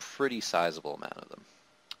pretty sizable amount of them.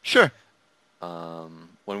 Sure.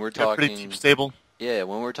 When we're Yeah, talking, pretty cheap, stable. yeah,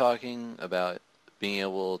 when we're talking about being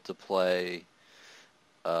able to play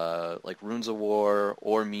like Runes of War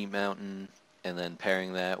or Meat Mountain, and then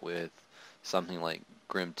pairing that with something like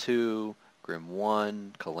Grim 2, Grim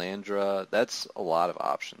 1, Calandra. That's a lot of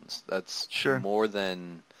options. That's Sure. more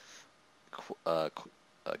than a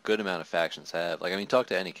good amount of factions have. Like, I mean, talk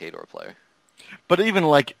to any Khador player. But even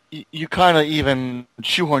like you kind of even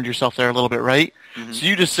shoehorned yourself there a little bit, right? Mm-hmm. So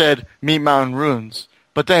you just said Meat Mountain Runes,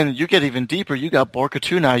 but then you get even deeper. You got Borka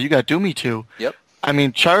 2 now. You got Doomy 2. Yep. I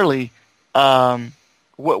mean, Charlie.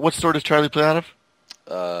 What store does Charlie play out of?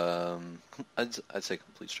 I'd say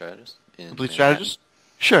Complete Strategist. Complete Strategist.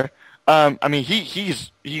 Sure. I mean, he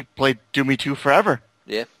played Doomy 2 forever.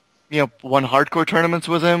 Yeah. You know, won hardcore tournaments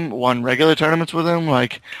with him, won regular tournaments with him.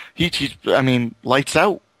 Like he's I mean, lights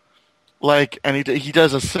out. Like, and he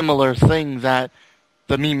does a similar thing that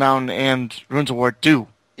the Meat Mountain and Runes of War do.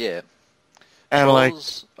 Yeah. And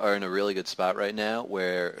Trolls are in a really good spot right now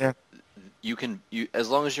where yeah. you as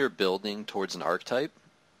long as you're building towards an archetype,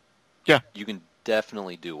 Yeah. you can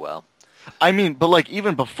definitely do well. I mean, but like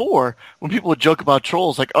even before, when people would joke about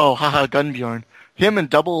trolls, like, oh, haha, Gunbjorn, him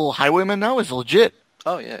and Double Highwayman now is legit.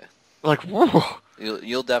 Oh yeah. Like, whoa.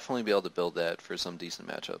 You'll definitely be able to build that for some decent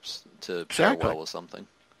matchups to pair Exactly. well with something.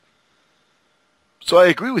 So I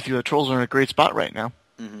agree with you that trolls are in a great spot right now.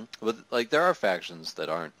 Mm-hmm. But like, there are factions that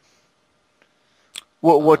aren't.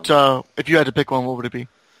 What if you had to pick one, what would it be?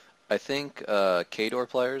 I think Khador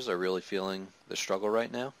players are really feeling the struggle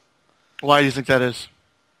right now. Why do you think that is?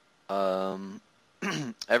 Well,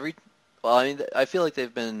 I mean, I feel like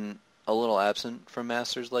they've been a little absent from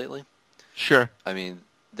Masters lately. Sure. I mean,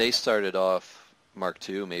 they started off Mark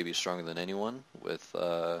II maybe stronger than anyone with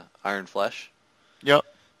Iron Flesh. Yep.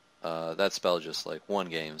 That spell just like won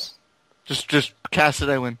games. Just cast it,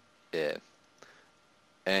 I win. Yeah.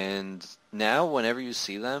 And now whenever you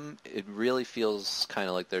see them, it really feels kind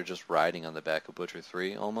of like they're just riding on the back of Butcher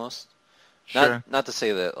 3 almost. Sure. Not to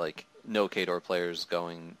say that like no Khador player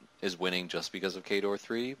is winning just because of Khador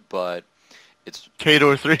 3, but it's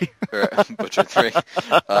Khador 3. or Butcher 3.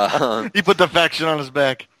 He put the faction on his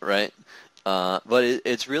back. Right. But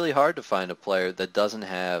it's really hard to find a player that doesn't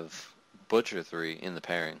have Butcher 3 in the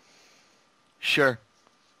pairing. Sure.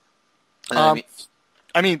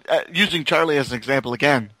 And Using Charlie as an example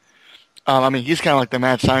again, I mean, he's kind of like the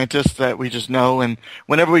mad scientist that we just know, and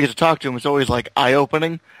whenever we get to talk to him, it's always like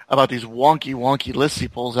eye-opening about these wonky lists he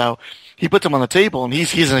pulls out. He puts them on the table, and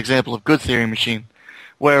he's an example of good theory machine,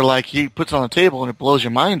 where like he puts it on the table and it blows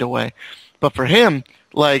your mind away. But for him,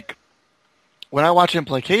 like when I watch him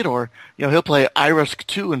play Khador, you know, he'll play Irisk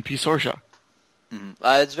 2 and P-Sorsha. Mm-hmm.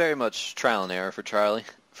 It's very much trial and error for Charlie.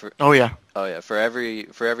 Oh yeah. For every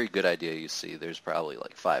good idea you see, there's probably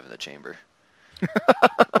like 5 in the chamber.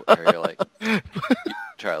 Where you're like,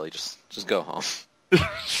 Charlie, just go home.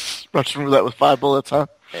 Russian roulette with 5 bullets, huh?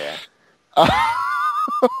 Yeah.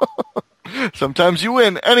 Sometimes you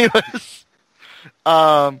win. Anyways.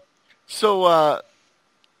 But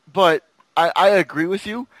I agree with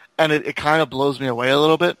you, and it kind of blows me away a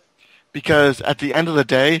little bit, because at the end of the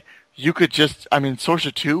day, you could just, I mean,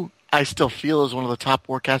 Sorsha 2, I still feel is one of the top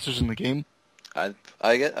warcasters in the game. I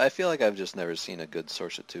feel like I've just never seen a good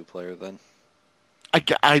Sorsha 2 player then.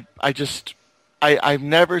 I've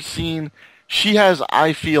never seen, she has,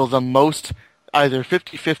 I feel, the most either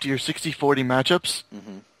 50-50 or 60-40 matchups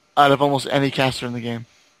out of almost any caster in the game.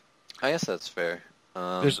 I guess that's fair.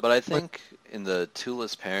 But I think in the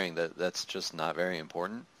 2-list pairing that's just not very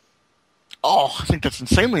important. Oh, I think that's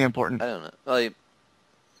insanely important. I don't know. Like,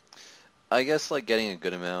 I guess like getting a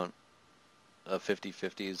good amount of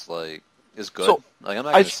 50-50s is good. So, like, I'm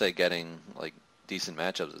not going to say getting like decent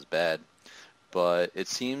matchups is bad, but it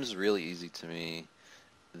seems really easy to me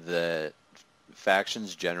that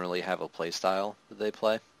factions generally have a play style that they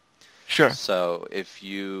play. Sure. So if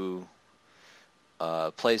you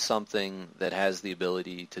play something that has the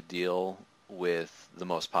ability to deal with the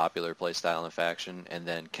most popular play style in a faction, and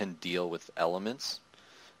then can deal with elements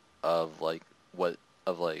of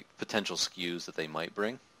potential skews that they might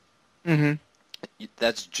bring,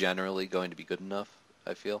 that's generally going to be good enough,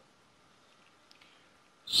 I feel.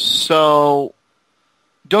 So,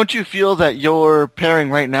 don't you feel that your pairing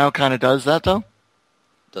right now kind of does that, though?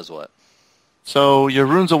 Does what? So, your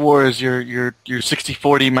Runes of War is your 60-40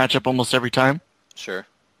 matchup almost every time? Sure.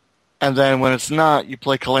 And then when it's not, you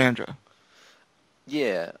play Calandra.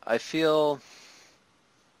 Yeah, I feel...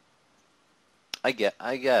 I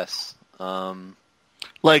guess.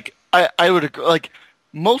 Like, I would agree, like,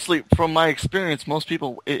 mostly from my experience, most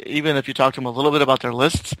people, even if you talk to them a little bit about their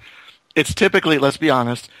lists, it's typically, let's be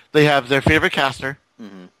honest, they have their favorite caster,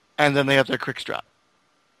 and then they have their Quickstrap.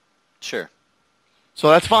 Sure. So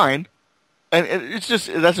that's fine. And it's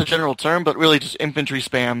just, that's a general term, but really just infantry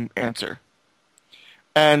spam answer.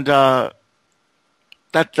 And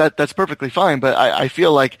that's perfectly fine, but I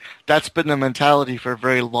feel like that's been the mentality for a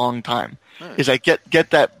very long time. Right. Is I get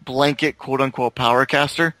that blanket quote unquote power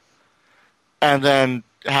caster, and then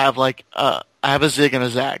have like I have a zig and a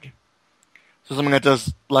zag. So something that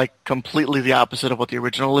does like completely the opposite of what the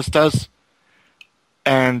original list does.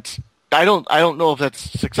 And I don't know if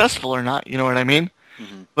that's successful or not, you know what I mean?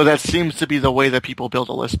 Mm-hmm. But that seems to be the way that people build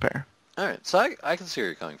a list pair. All right, so I can see where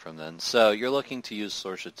you're coming from then. So you're looking to use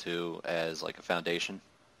Sorsha 2 as like a foundation,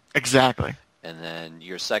 Exactly. and then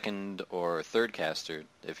your second or third caster,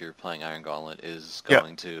 if you're playing Iron Gauntlet, is Yep.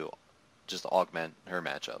 going to just augment her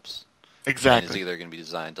matchups. And it's Exactly. either going to be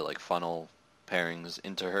designed to like funnel pairings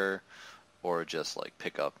into her, or just like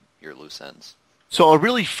pick up your loose ends. So a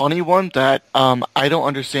really funny one that I don't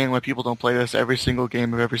understand why people don't play this every single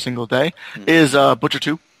game of every single day is Butcher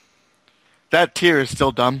 2. That tier is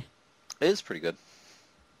still dumb. It is pretty good.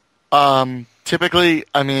 Typically,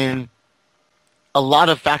 I mean, a lot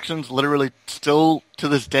of factions literally still to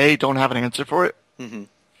this day don't have an answer for it. Mm-hmm.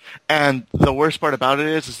 And the worst part about it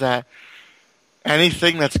is that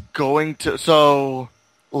anything that's going to... So,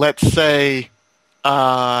 let's say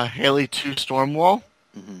Haley 2 Stormwall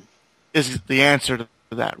Mm-hmm. is the answer to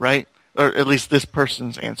that, right? Or at least this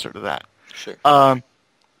person's answer to that. Sure.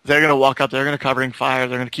 They're going to walk up, they're going to covering fire,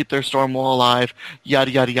 they're going to keep their storm wall alive, yada,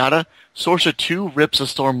 yada, yada. Sorsha 2 rips a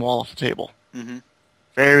storm wall off the table. Mm-hmm.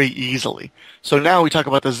 Very easily. So now we talk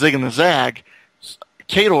about the zig and the zag.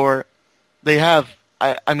 Khador, they have,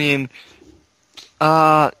 I mean,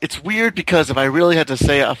 it's weird because if I really had to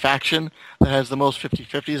say a faction that has the most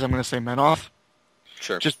 50-50s, I'm going to say Menoth.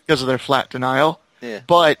 Sure. Just because of their flat denial. Yeah.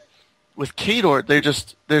 But with Khador,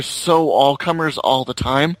 they're so all-comers all the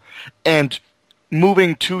time. And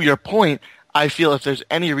moving to your point, I feel if there's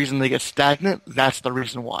any reason they get stagnant, that's the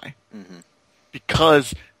reason why. Mm-hmm.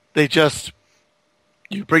 Because they just...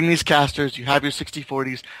 You bring these casters, you have your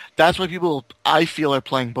 60-40s. That's why people, I feel, are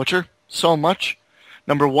playing Butcher so much.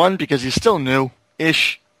 Number one, because he's still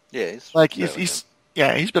new-ish. Yeah,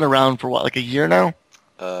 He's been around for what, like a year now?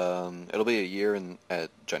 It'll be a year at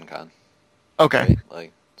Gen Con. Okay. Right?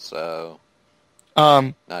 Like, so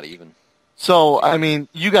not even. So I mean,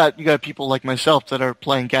 you got people like myself that are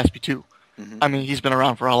playing Gatsby 2. Mm-hmm. I mean, he's been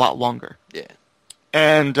around for a lot longer. Yeah.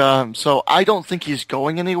 And so I don't think he's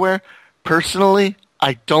going anywhere. Personally,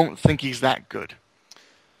 I don't think he's that good.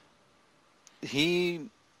 You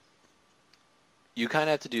kind of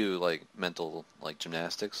have to do like mental like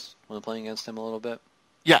gymnastics when playing against him a little bit.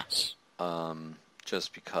 Yes.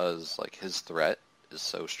 Just because like his threat is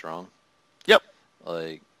so strong. Yep.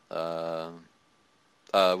 Like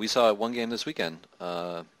we saw one game this weekend.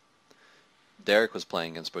 Derek was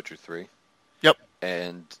playing against Butcher 3. Yep.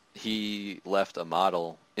 And he left a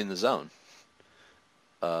model in the zone.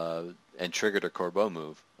 And triggered a Corbeau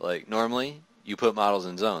move. Like, normally, you put models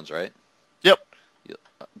in zones, right? Yep.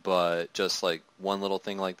 But just, like, one little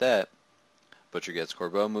thing like that, Butcher gets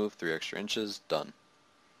Corbeau move, 3 extra inches, done.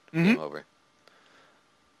 Mm-hmm. Game over.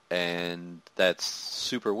 And that's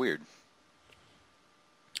super weird.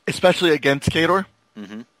 Especially against Khador.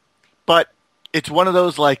 Mm-hmm. But it's one of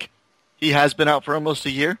those, like, he has been out for almost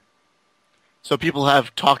a year. So people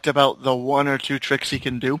have talked about the 1 or 2 tricks he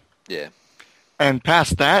can do. Yeah. And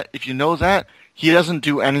past that, if you know that, he doesn't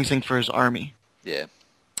do anything for his army. Yeah.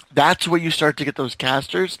 That's where you start to get those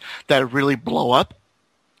casters that really blow up.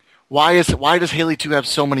 Why does Haley 2 have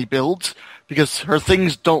so many builds? Because her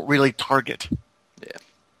things don't really target. Yeah.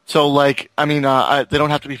 So, like, I mean, they don't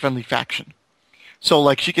have to be friendly faction. So,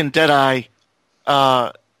 like, she can Deadeye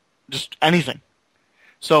just anything.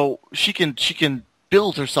 So she can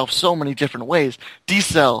build herself so many different ways.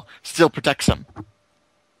 D-Cell still protects them.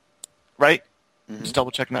 Right? Mm-hmm. Just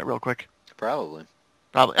double checking that real quick. Probably.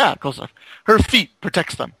 Yeah, close enough. Her feet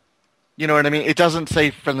protects them. You know what I mean? It doesn't say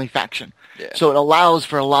friendly faction. Yeah. So it allows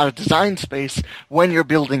for a lot of design space when you're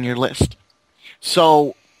building your list.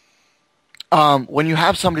 So when you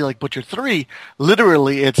have somebody like Butcher 3,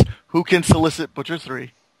 literally it's who can solicit Butcher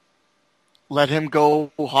 3. Let him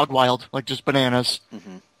go hog wild, like just bananas.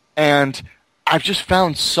 Mm-hmm. And I've just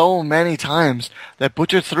found so many times that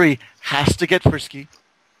Butcher 3 has to get frisky.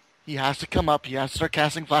 He has to come up. He has to start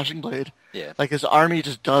casting Flashing Blade. Yeah. Like his army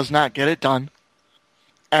just does not get it done.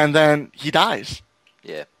 And then he dies.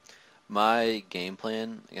 Yeah. My game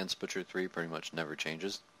plan against Butcher 3 pretty much never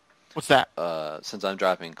changes. What's that? Since I'm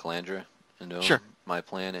dropping Calandra into him, Sure. my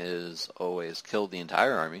plan is always kill the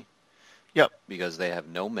entire army. Yep. Because they have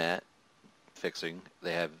no mat fixing.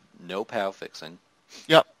 They have no POW fixing.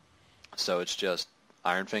 Yep. So it's just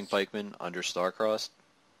Iron Fang Pikeman under Starcrossed.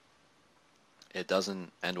 It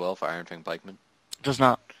doesn't end well for Iron Fang Pikeman. Does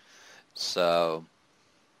not. So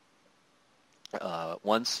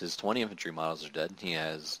Once his 20 infantry models are dead, he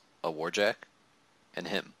has a Warjack and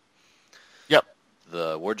him. Yep.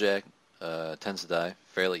 The Warjack tends to die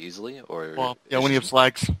fairly easily, or Well, yeah, when you have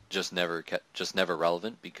slags. just never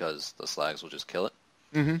relevant because the slags will just kill it.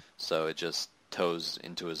 Mm-hmm. So it just tows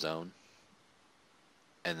into a zone.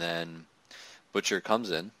 And then Butcher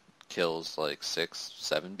comes in, kills like 6,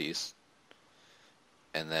 7 beasts,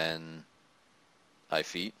 and then I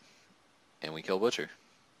feat, and we kill Butcher.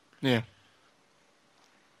 Yeah.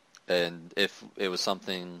 And if it was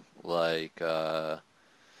something like I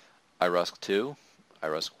Rusk 2, I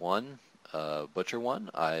Rusk 1, Butcher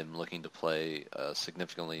 1, I'm looking to play a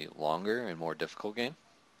significantly longer and more difficult game.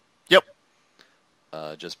 Yep.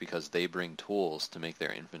 Just because they bring tools to make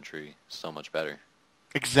their infantry so much better.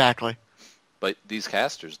 Exactly. But these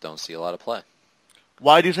casters don't see a lot of play.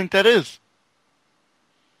 Why do you think that is?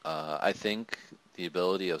 I think the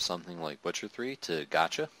ability of something like Butcher 3 to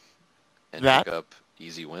gotcha and That- pick up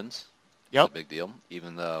easy wins Yep. is a big deal,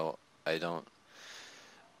 even though I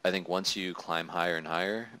think once you climb higher and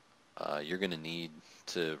higher, you're going to need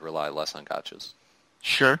to rely less on gotchas.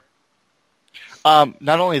 Sure.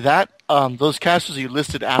 Not only that, those casters you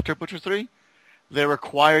listed after Butcher 3, they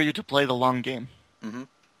require you to play the long game. Mm-hmm.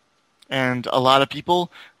 And a lot of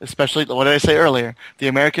people, especially, what did I say earlier? The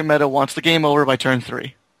American meta wants the game over by turn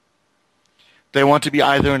 3. They want to be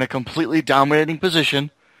either in a completely dominating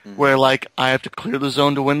position, where, like, I have to clear the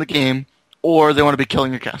zone to win the game, or they want to be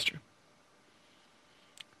killing your caster.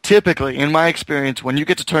 Typically, in my experience, when you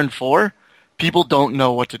get to turn 4, people don't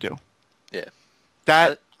know what to do. Yeah.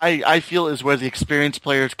 That, I feel, is where the experienced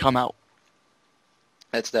players come out.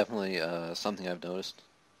 That's definitely something I've noticed.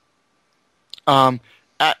 At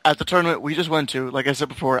the tournament we just went to, like I said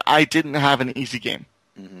before, I didn't have an easy game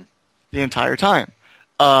the entire time.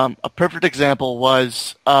 A perfect example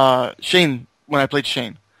was Shane, when I played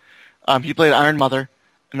Shane. He played Iron Mother,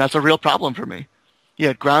 and that's a real problem for me. He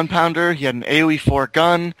had Ground Pounder, he had an AoE 4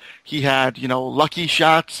 gun, he had, lucky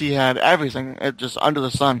shots, he had everything just under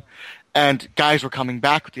the sun. And guys were coming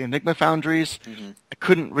back with the Enigma Foundries. I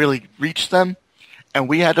couldn't really reach them, and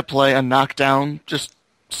we had to play a knockdown, just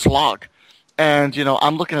slog. And,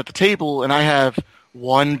 I'm looking at the table, and I have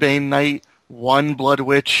one Bane Knight, one Blood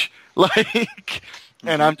Witch,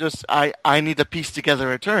 and I'm just, I need to piece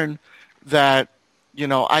together a turn that,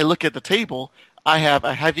 I look at the table, I have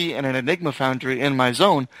a Heavy and an Enigma Foundry in my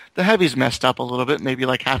zone. The Heavy's messed up a little bit, maybe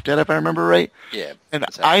like half dead if I remember right. Yeah. And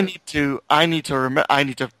I need to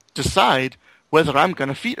decide whether I'm going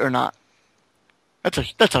to feat or not.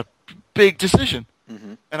 That's a big decision.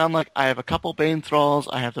 And I'm like, I have a couple Bane Thralls,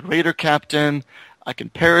 I have the Raider Captain, I can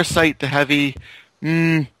Parasite the Heavy.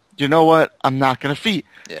 You know what? I'm not going to feat.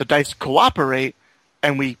 Yeah. The dice cooperate,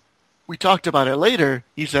 and we talked about it later.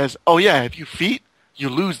 He says, oh yeah, if you feat, you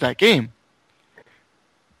lose that game.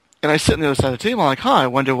 And I sit on the other side of the table, I'm like, I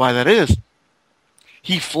wonder why that is.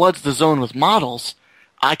 He floods the zone with models.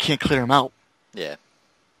 I can't clear him out. Yeah.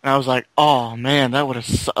 And I was like, oh man, that would have,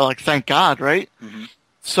 thank God, right?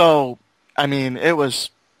 So, I mean, it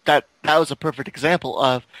was, that was a perfect example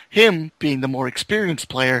of him being the more experienced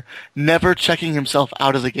player, never checking himself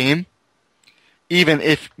out of the game, even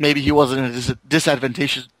if maybe he wasn't in a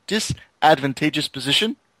disadvantageous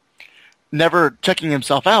position, never checking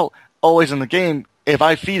himself out, always in the game. If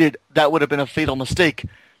I feated, that would have been a fatal mistake.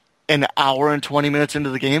 An hour and 20 minutes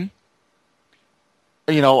into the game,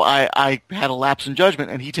 I had a lapse in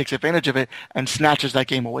judgment, and he takes advantage of it and snatches that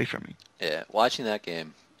game away from me. Yeah, watching that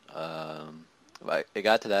game, it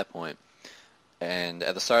got to that point, and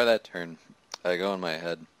at the start of that turn, I go in my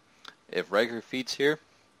head, if Riker feats here,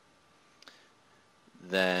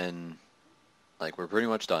 then, we're pretty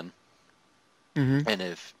much done. And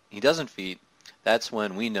if he doesn't feat, that's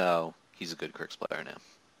when we know he's a good Crix player now.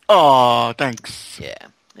 Oh, thanks. Yeah,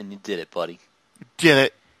 and you did it, buddy. Did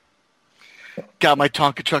it. Got my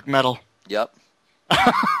Tonka truck medal. Yep.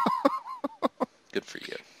 Good for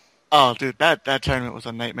you. Oh, dude, that tournament was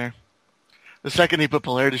a nightmare. The second he put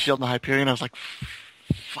Polarity Shield in the Hyperion, I was like,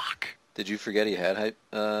 fuck. Did you forget he had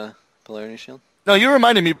Polarity Shield? No, you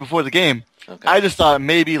reminded me before the game. Okay. I just thought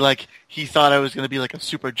maybe, he thought I was going to be, a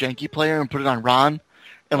super janky player and put it on Ron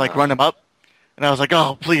and, run him up. And I was like,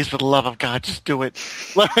 oh, please, for the love of God, just do it.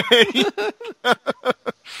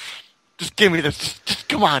 Just give me this. Just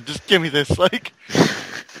come on, just give me this.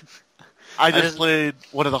 I just played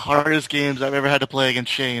one of the hardest games I've ever had to play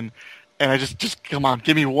against Shane. And I just come on,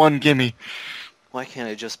 give me one gimme. Why can't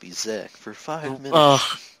I just be Zek for 5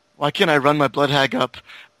 minutes? Why can't I run my Blood Hag up,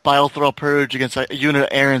 Bilethrall Purge against a unit of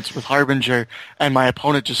Errants with Harbinger, and my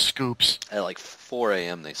opponent just scoops? At 4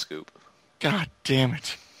 a.m. they scoop. God damn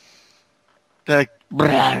it. Like,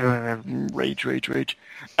 rage.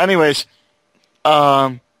 Anyways,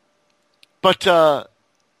 yeah.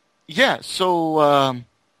 So,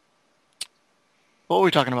 what were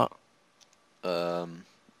we talking about?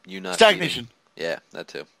 You not Stagnation. Eating. Yeah, that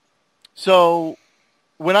too. So,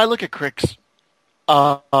 when I look at Crix,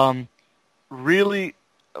 really,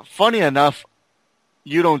 funny enough,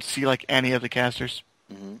 you don't see like any of the casters.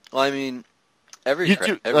 Mm-hmm. Well, I mean, every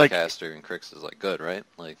caster in Crix is like good, right?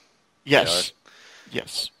 Like, yes.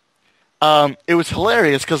 It was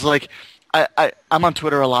hilarious because like I'm on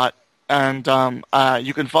Twitter a lot, and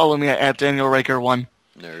you can follow me at Daniel Raker1.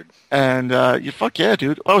 Nerd. And you fuck yeah,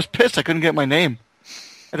 dude. I was pissed I couldn't get my name.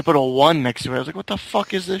 I had to put a 1 next to it. I was like, what the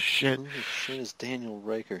fuck is this shit? Who the shit is Daniel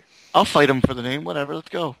Raker? I'll fight him for the name. Whatever. Let's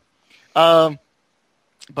go. But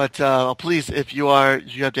please, if you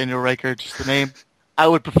have Daniel Raker, just the name. I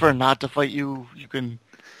would prefer not to fight you. You can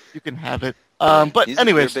have it. But He's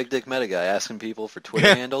anyways, a big dick meta guy asking people for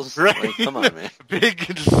Twitter handles. Right? Like, come on, man. Big,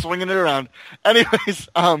 just swinging it around. Anyways,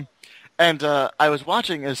 and I was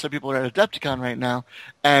watching as some people are at Adepticon right now,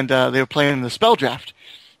 and they were playing the spell draft,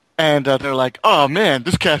 and they're like, "Oh man,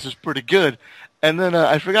 this cast is pretty good." And then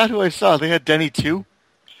I forgot who I saw. They had Denny 2,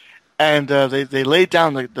 and they laid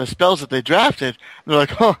down the spells that they drafted. And they're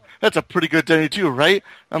like, "Oh, that's a pretty good Denny 2, right?"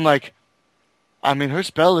 I'm like, I mean, her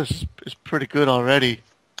spell is pretty good already.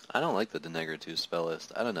 I don't like the Denegar 2 spell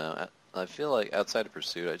list. I don't know. I feel like outside of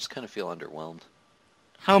Pursuit, I just kind of feel underwhelmed.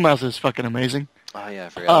 Hellmouth is fucking amazing. Oh yeah, I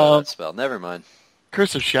forgot about that spell. Never mind.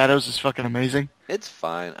 Curse of Shadows is fucking amazing. It's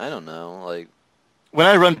fine. I don't know. Like, when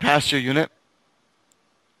I run past your unit,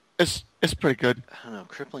 it's pretty good. I don't know.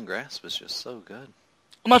 Crippling Grasp is just so good.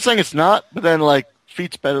 I'm not saying it's not, but then like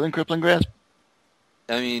Feat's better than Crippling Grasp.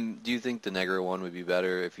 I mean, do you think the Denegar one would be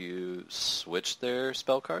better if you switched their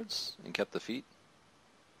spell cards and kept the Feat?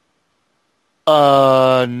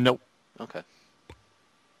 No. Okay.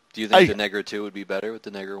 Do you think Denegar 2 would be better with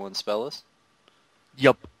the Denegar 1 spell list?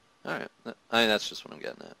 Yep. Alright. I mean, that's just what I'm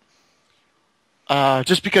getting at.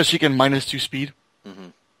 Just because she can -2 speed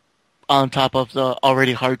on top of the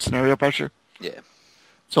already hard scenario pressure. Yeah.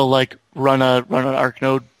 So like run an Arc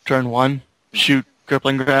Node turn 1, shoot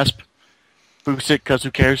Crippling Grasp, boost it because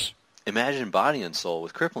who cares? Imagine Body and Soul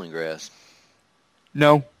with Crippling Grasp.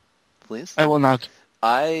 No. Please? I will not.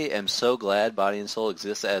 I am so glad Body and Soul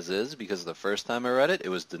exists as is, because the first time I read it, it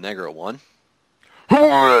was Denegar 1.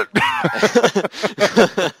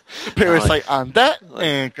 Parasite on that,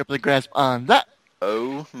 and Crippling Grasp on that.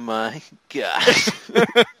 Oh my god.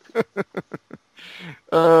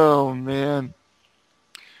 Oh man.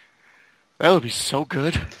 That would be so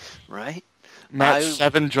good. Right? Match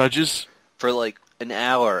 7 Drudges. For like an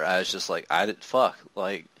hour, I was just like, fuck.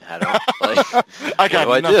 Like, how do I, I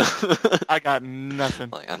got nothing. I got nothing.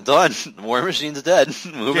 Like, I'm done. War Machine's dead.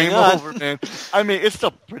 Moving Game on. over, man. I mean, it's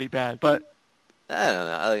still pretty bad, but I don't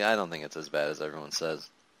know. I don't think it's as bad as everyone says.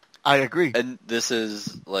 I agree. And this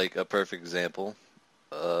is like a perfect example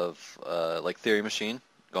of like Theory Machine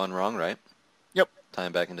gone wrong, right? Yep.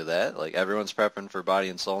 Tying back into that, like everyone's prepping for Body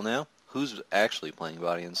and Soul now. Who's actually playing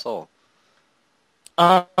Body and Soul?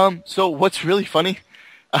 So what's really funny?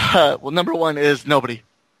 Well, number one is nobody.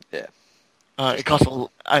 Yeah. It costs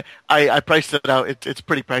I priced it out. It's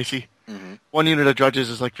pretty pricey. Mm-hmm. One unit of Drudges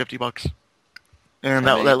is like $50, and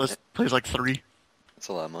that list plays like 3. That's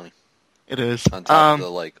a lot of money. It is. On top of the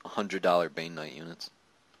like $100 Bane Knight units.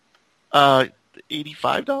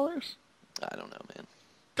 $85. I don't know, man.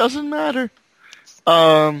 Doesn't matter.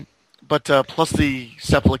 But plus the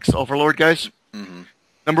Cephalix Overlord guys. Mm-hmm.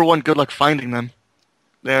 Number one, good luck finding them.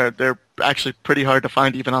 They're actually pretty hard to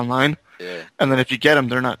find even online. Yeah. And then if you get them,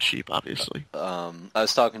 they're not cheap, obviously. I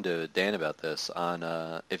was talking to Dan about this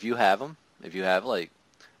on if you have them, if you have like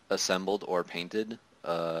assembled or painted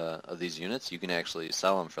of these units, you can actually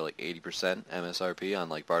sell them for like 80% MSRP on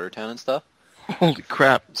like Bartertown and stuff. Holy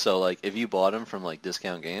crap! So like if you bought them from like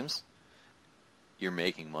Discount Games, you're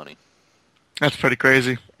making money. That's pretty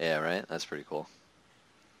crazy. Yeah, right. That's pretty cool.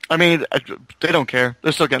 I mean, they don't care.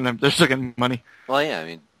 They're still getting them. They're still getting money. Well, yeah. I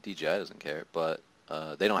mean, DJI doesn't care, but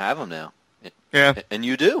they don't have them now. Yeah. And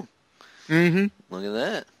you do. Mm-hmm. Look at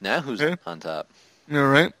that. Now who's on top? All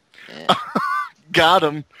right. Yeah. Got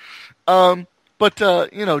him. But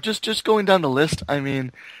just going down the list, I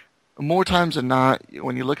mean, more times than not,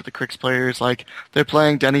 when you look at the Crix players, like they're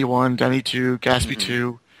playing Denny 1, Denny 2, Gatsby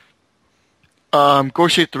 2.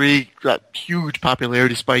 Gorshade 3 got huge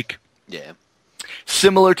popularity spike. Yeah.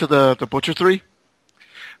 Similar to the Butcher 3,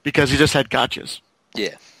 because he just had gotchas.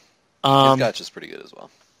 Yeah. His gotcha's pretty good as well.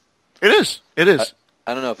 It is. It is.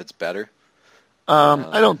 I don't know if it's better.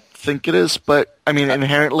 I don't think it is, but I mean,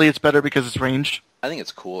 inherently it's better because it's ranged. I think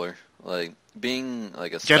it's cooler. Like, being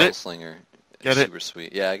like a Get spell it? slinger Get is it? super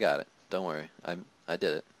sweet. Yeah, I got it. Don't worry. I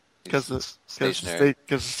did it. Because It's the stationary.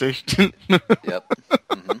 station. Yep.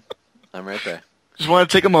 I'm right there. Just want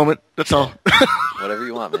to take a moment. That's all. Whatever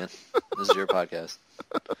you want, man. This is your podcast.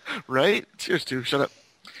 Right? It's yours too. Shut up.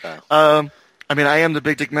 Oh. I mean, I am the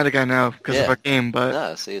big dick meta guy now because of our game, but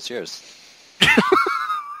No, see, it's yours.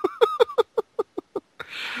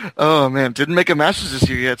 oh man, didn't make a Masters this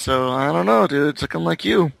year yet, so I don't know, dude. It's looking like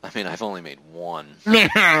you, I mean, I've only made one.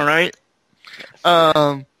 right?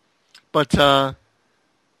 But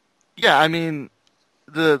yeah, I mean,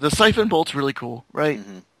 the Siphon Bolt's really cool, right?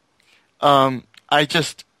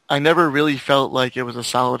 I never really felt like it was a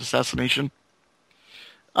solid assassination.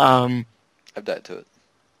 I've died to it.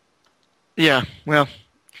 Yeah, well,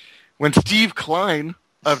 when Steve Klein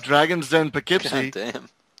of Dragon's Den God Poughkeepsie damn.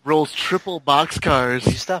 rolls triple boxcars.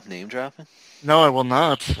 Will you stop name dropping? No, I will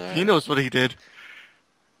not. All He right. knows what he did.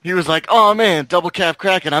 He was like, oh man, double calf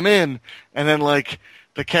Kraken, I'm in. And then like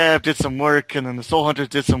the calf did some work, and then the Soul Hunters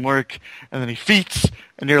did some work, and then he feats,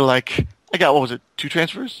 and you're like, I got, what was it, 2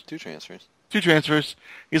 transfers? 2 transfers. 2 transfers.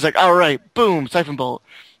 He's like, alright, boom, Siphon Bolt.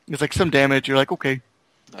 He's like, some damage. You're like, okay.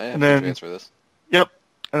 I have And to then- transfer this. Yep.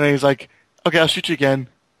 And then he's like, okay, I'll shoot you again.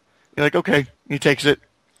 You're like, okay. And he takes it.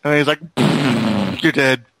 And then he's like, you're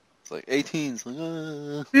dead. It's like 18's.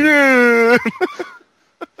 Like, Yeah.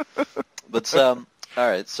 But all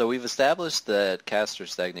right. So we've established that caster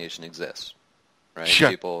stagnation exists, right? Sure.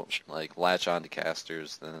 People like latch onto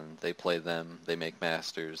casters, then they play them, they make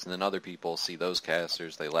masters, and then other people see those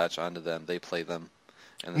casters, they latch onto them, they play them,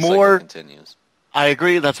 and the More- cycle continues. I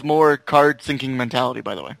agree. That's more card sinking mentality,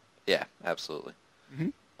 by the way. Yeah, absolutely.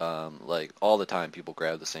 Mhm. Like all the time, people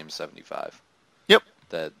grab the same 75 Yep.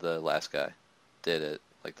 that the last guy did at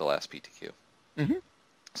like the last PTQ. Mhm.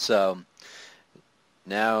 So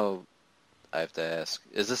now I have to ask: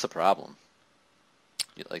 is this a problem?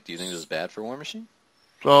 Like, do you think this is bad for War Machine?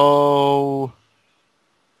 So,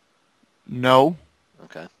 no.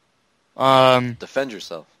 Okay, Um, defend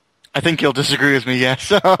yourself. I think you'll disagree with me,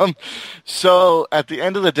 yes. So, at the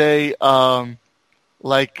end of the day,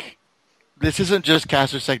 like, this isn't just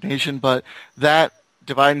caster stagnation, but that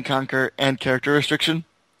divide and conquer and character restriction,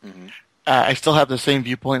 hmm I still have the same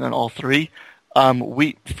viewpoint on all three.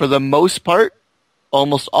 For the most part,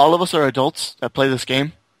 almost all of us are adults that play this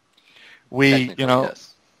game. We, Technically,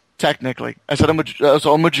 yes. technically, I said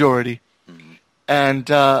a majority. Mhm.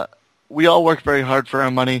 And we all work very hard for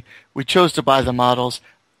our money. We chose to buy the models.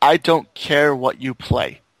 I don't care what you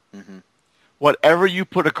play. Mhm. Whatever you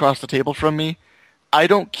put across the table from me, I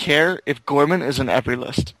don't care if Gorman is in every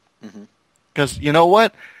list. Mhm. Because you know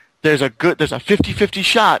what? There's a 50-50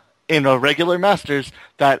 shot in a regular Masters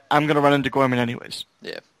that I'm going to run into Gorman anyways.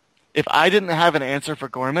 Yeah. If I didn't have an answer for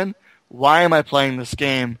Gorman, why am I playing this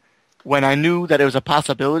game when I knew that it was a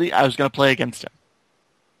possibility I was going to play against him?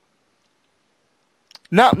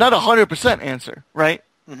 Not 100% answer, right?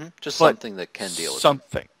 Just But something that can deal with it.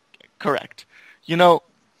 something. Correct. You know,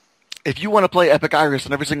 if you want to play Epic Iris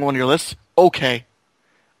on every single one of your lists, okay.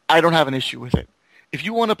 I don't have an issue with it. If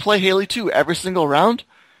you want to play Haley 2 every single round,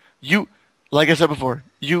 like I said before,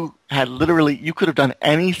 you could have done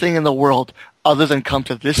anything in the world other than come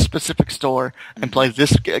to this specific store and play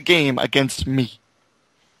this game against me.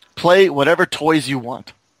 Play whatever toys you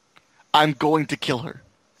want. I'm going to kill her.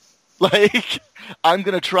 Like, I'm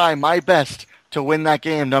going to try my best to win that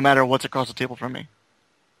game no matter what's across the table from me.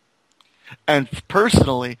 And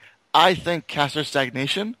personally, I think caster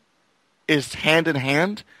stagnation is hand in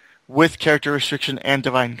hand with character restriction and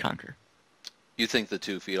divide and conquer. You think the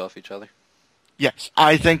two feed off each other? Yes,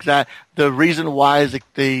 I think that the reason why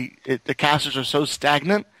the casters are so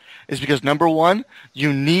stagnant is because, number one,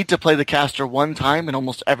 you need to play the caster one time in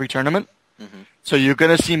almost every tournament. Mhm. So you're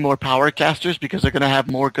going to see more power casters because they're going to have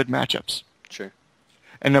more good matchups. Sure.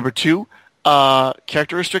 And number two,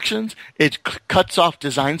 character restrictions, it cuts off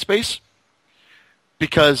design space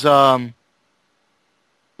because, like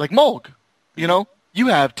Mulg, you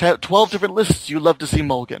have 12 different lists you love to see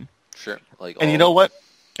Mulg in. Sure. Like, And you know what?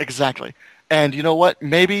 Exactly. And you know what?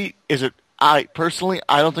 Maybe I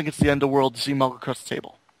don't think it's the end of the world to see Mulg across the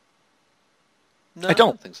table. No, I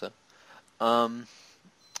don't. think so. I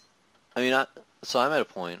mean, so I'm at a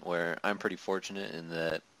point where I'm pretty fortunate in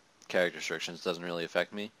that character restrictions doesn't really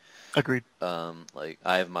affect me. Agreed. Like,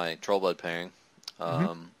 I have my Trollblood pairing,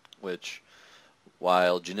 which,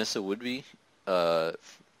 while Janissa would be,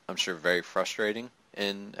 I'm sure, very frustrating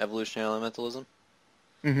in Evolutionary Elementalism.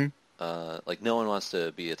 Mm-hmm. Like, no one wants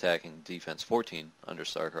to be attacking defense 14 under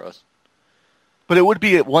Starcross. But it would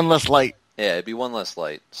be one less light. Yeah, it'd be one less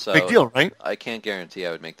light. So Big deal, right? I can't guarantee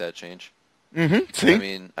I would make that change. See? I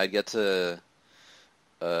mean, I get to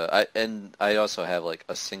I also have like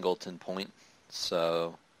a singleton point,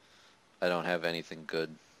 so I don't have anything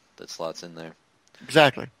good that slots in there.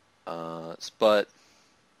 Exactly. But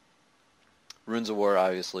Runes of War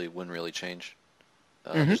obviously wouldn't really change.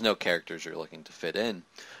 There's no characters you're looking to fit in.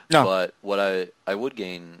 No. But what I would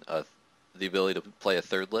gain the ability to play a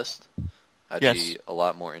third list. I'd Yes. be a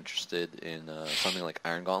lot more interested in something like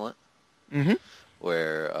Iron Gauntlet,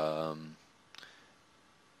 where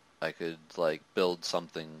I could like build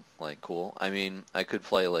something like cool. I mean, I could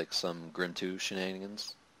play like some Grim 2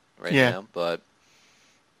 shenanigans right now, but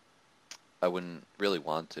I wouldn't really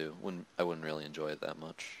want to. I wouldn't really enjoy it that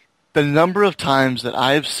much. The number of times that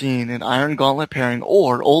I've seen an Iron Gauntlet pairing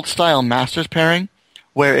or old-style Masters pairing,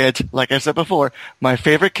 where it's, like I said before, my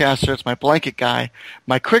favorite caster, it's my blanket guy,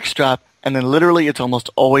 my Quickstrap, and then literally it's almost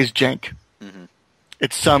always jank.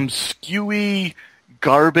 It's some skewy,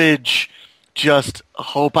 garbage, just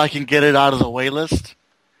hope I can get it out of the way list,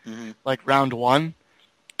 like round one.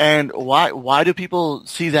 And why do people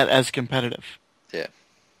see that as competitive? Yeah.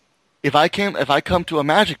 If I come to a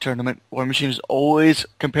Magic tournament, War Machine is always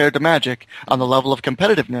compared to Magic on the level of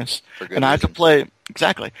competitiveness, and I have to play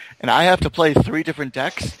and I have to play 3 different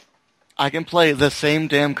decks. I can play the same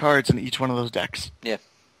damn cards in each one of those decks. Yeah.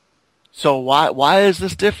 So why is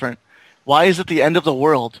this different? Why is it the end of the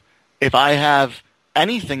world if I have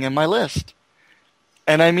anything in my list?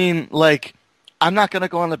 And I mean, like, I'm not going to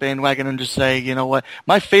go on the bandwagon and just say, you know what,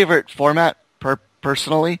 my favorite format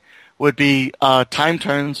personally would be time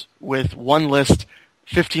turns with one list,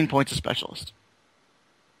 15 points of specialist.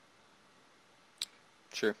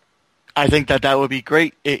 Sure. I think that would be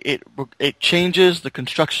great. It changes the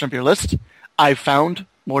construction of your list. I've found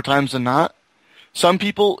more times than not. Some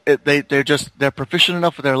people they're proficient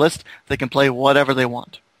enough with their list they can play whatever they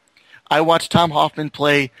want. I watched Tom Hoffman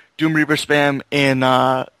play Doom Reaver spam in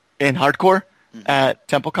hardcore at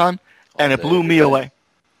TempleCon, and it blew me away.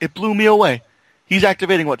 It blew me away. He's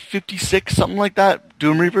activating 56 something like that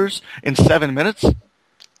Doom Reavers in 7 minutes.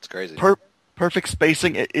 It's crazy. Perfect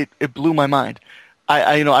spacing. It blew my mind.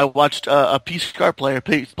 I watched a Peace Guard player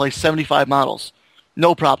play 75 models,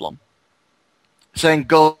 no problem. Saying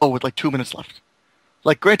go with 2 minutes left.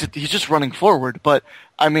 Like, granted, he's just running forward, but,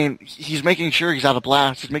 I mean, he's making sure he's out of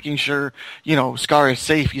blast. He's making sure, Scar is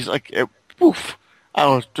safe. He's like, woof.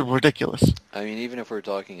 Oh, it's ridiculous. I mean, even if we're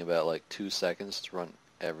talking about, 2 seconds to run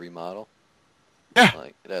every model, yeah,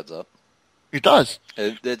 it adds up. It does.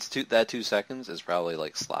 That 2 seconds is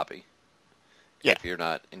probably, sloppy. Yeah. If you're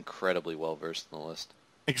not incredibly well-versed in the list.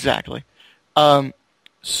 Exactly.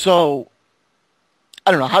 So, I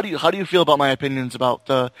don't know. How do you feel about my opinions about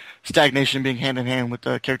the stagnation being hand in hand with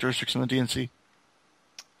the characteristics in the DNC?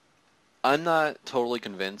 I'm not totally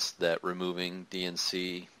convinced that removing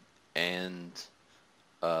DNC and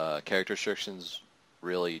character restrictions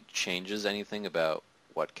really changes anything about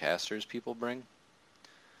what casters people bring.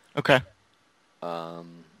 Okay.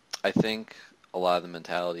 I think a lot of the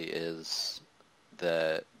mentality is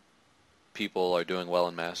that people are doing well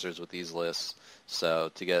in Masters with these lists,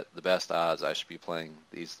 so to get the best odds, I should be playing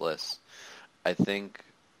these lists. I think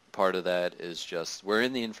part of that is just, we're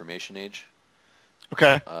in the information age.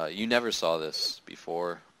 Okay. You never saw this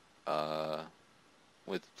before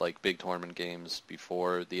with big tournament games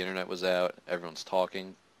before the internet was out. Everyone's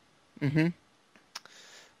talking.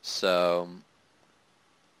 So,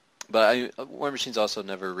 but War Machine's also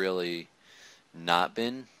never really not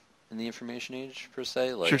been in the information age per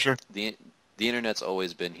se. Sure. The internet's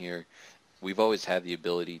always been here. We've always had the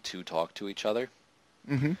ability to talk to each other.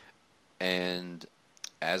 And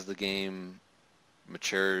as the game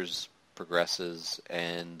matures, progresses,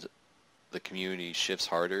 and the community shifts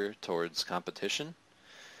harder towards competition,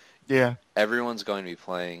 yeah, everyone's going to be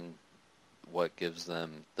playing what gives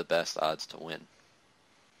them the best odds to win.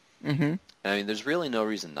 I mean, there's really no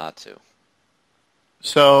reason not to.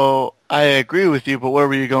 So I agree with you, but where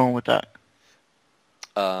were you going with that?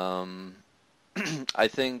 I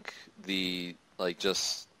think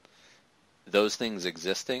just those things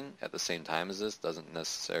existing at the same time as this doesn't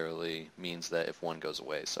necessarily means that if one goes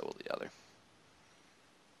away, so will the other.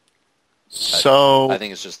 So I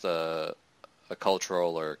think it's just a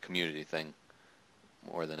cultural or community thing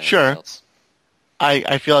more than anything else.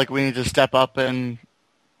 I feel like we need to step up and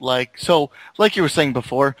like you were saying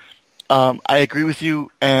before, I agree with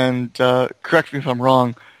you, and correct me if I'm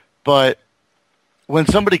wrong, but when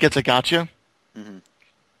somebody gets a gotcha,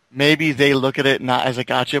 maybe they look at it not as a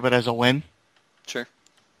gotcha, but as a win. Sure.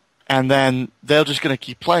 And then they're just going to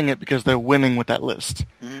keep playing it because they're winning with that list,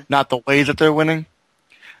 not the way that they're winning.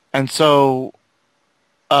 And so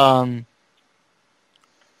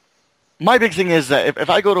my big thing is that if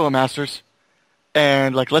I go to a Masters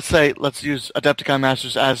and like let's use Adepticon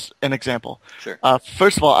Masters as an example. Sure.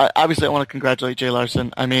 First of all, obviously I want to congratulate Jay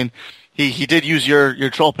Larson. I mean, he did use your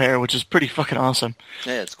troll pair, which is pretty fucking awesome.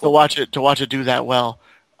 Yeah, it's cool. To watch it do that well.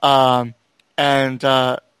 And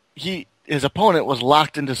his opponent was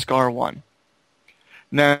locked into Scar 1.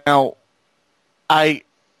 Now, I'm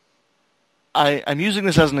using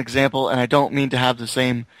this as an example, and I don't mean to have the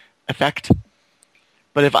same effect.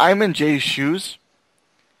 But if I'm in Jay's shoes,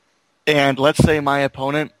 and let's say my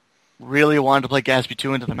opponent really wanted to play Gatsby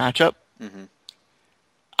 2 into the matchup, mm-hmm.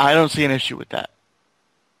 I don't see an issue with that.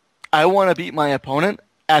 I want to beat my opponent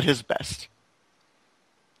at his best.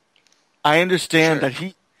 I understand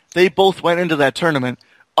that they both went into that tournament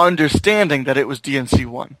understanding that it was DNC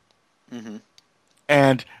 1. Mm-hmm.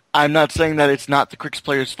 And I'm not saying that it's not the Crix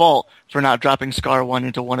player's fault for not dropping Scar 1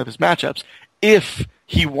 into one of his matchups if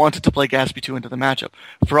he wanted to play Gatsby 2 into the matchup.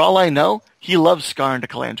 For all I know, he loves Scar into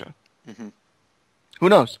Calandra. Mm-hmm. Who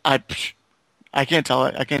knows? I can't tell.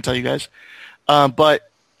 I can't tell you guys. But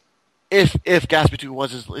if Gatsby 2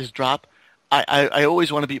 was his drop, I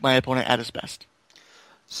always want to beat my opponent at his best.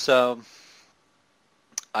 So,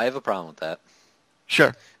 I have a problem with that.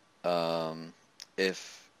 Sure.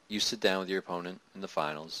 If you sit down with your opponent in the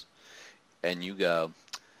finals and you go,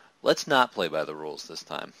 let's not play by the rules this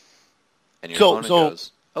time. And your opponent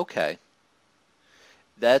goes, okay.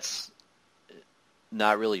 That's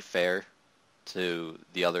not really fair to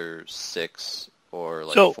the other 6 or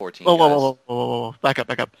 14 guys. Whoa. Back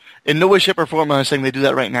up. In no way, shape, or form am I saying they do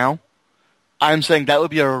that right now. I'm saying that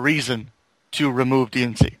would be a reason to remove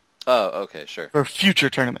DNC. Oh, okay, sure. For future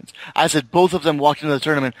tournaments. I said both of them walked into the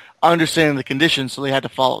tournament understanding the conditions, so they had to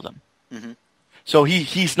follow them. Mm-hmm. So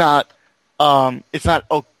he's not,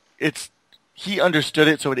 he understood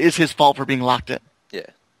it, so it is his fault for being locked in. Yeah.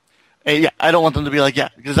 And I don't want them to be like,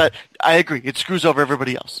 because I agree, it screws over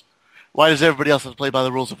everybody else. Why does everybody else have to play by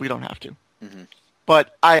the rules if we don't have to? Mm-hmm.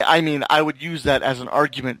 But I mean, I would use that as an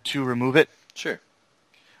argument to remove it. Sure.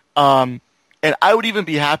 And I would even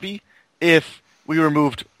be happy if we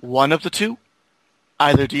removed one of the two,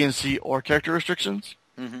 either DNC or character restrictions.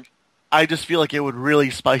 Mm-hmm. I just feel like it would really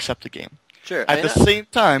spice up the game. Sure. At the same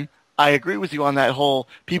time, I agree with you on that whole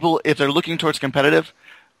people, if they're looking towards competitive,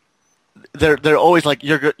 they're always like,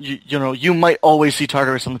 you might always see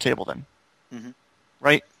Tartarus on the table then. Mm-hmm.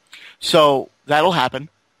 Right? So that'll happen.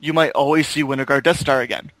 You might always see Winterguard Death Star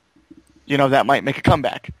again. That might make a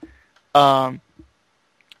comeback.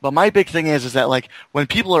 But my big thing is that like when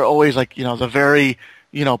people are always like, the very,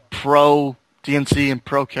 pro DNC and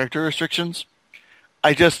pro character restrictions,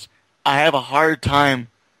 I have a hard time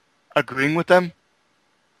agreeing with them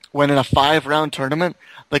when in a 5-round tournament,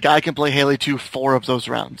 the guy can play Haley 2 4 of those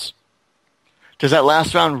rounds. Does that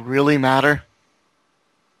last round really matter?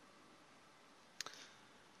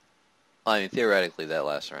 I mean, theoretically, that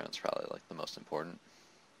last round is probably like the most important.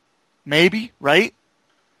 Maybe, right?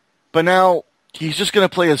 But now he's just going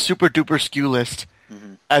to play a super duper skew list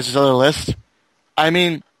mm-hmm. as his other list. I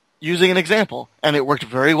mean, using an example, and it worked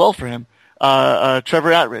very well for him.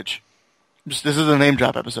 Trevor Atridge. This is a name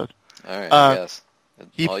drop episode. All right, yes.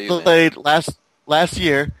 He played last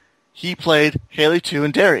year. He played Haley 2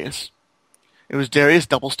 and Darius. It was Darius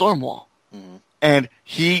double Stormwall, mm-hmm. and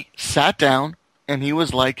he sat down and he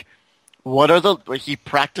was like, he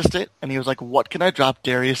practiced it, and he was like, what can I drop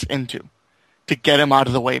Darius into to get him out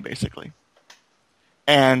of the way, basically.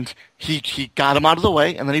 And he got him out of the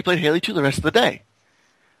way, and then he played Haley 2 the rest of the day.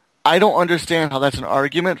 I don't understand how that's an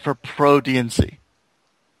argument for pro DNC.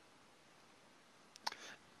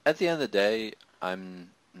 At the end of the day,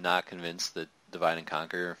 I'm not convinced that Divide and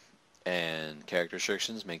Conquer and character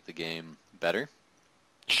restrictions make the game better.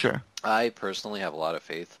 Sure. I personally have a lot of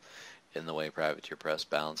faith in the way Privateer Press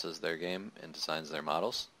balances their game and designs their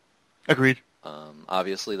models. Agreed.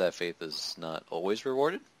 Obviously, that faith is not always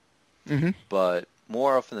rewarded, mm-hmm. but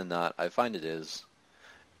more often than not, I find it is.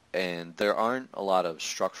 And there aren't a lot of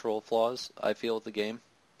structural flaws, I feel, with the game.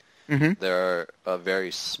 Mm-hmm. There are a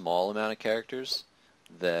very small amount of characters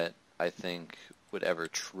that I think would ever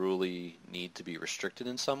truly need to be restricted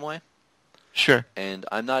in some way. Sure. And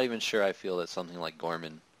I'm not even sure I feel that something like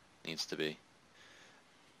Gorman needs to be.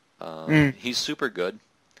 He's super good,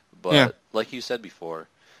 but like you said before,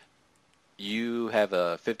 you have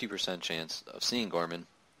a 50% chance of seeing Gorman,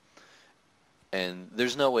 and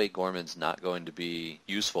there's no way Gorman's not going to be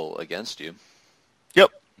useful against you.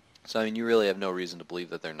 Yep. So, I mean, you really have no reason to believe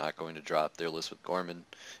that they're not going to drop their list with Gorman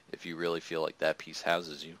if you really feel like that piece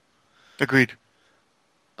houses you. Agreed.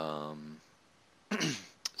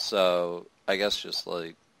 So, I guess just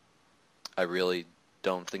like, I really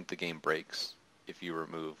don't think the game breaks if you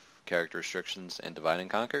remove character restrictions and divide and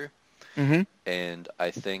conquer. Mm-hmm. And I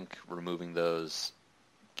think removing those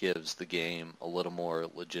gives the game a little more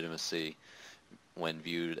legitimacy when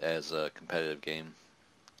viewed as a competitive game.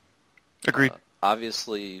 Agreed.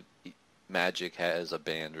 Obviously, Magic has a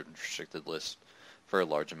banned or restricted list for a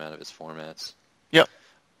large amount of its formats. Yep.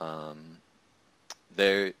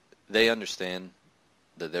 They understand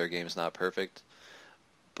that their game is not perfect,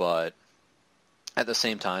 but at the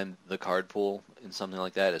same time, the card pool in something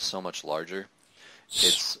like that is so much larger.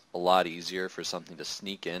 It's a lot easier for something to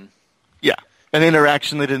sneak in. Yeah, an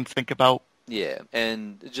interaction they didn't think about. Yeah,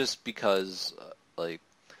 and just because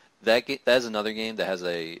that is another game that has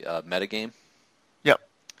a meta game. Yep.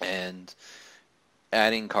 And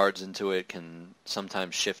adding cards into it can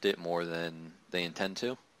sometimes shift it more than they intend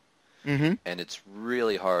to. Mm-hmm. And it's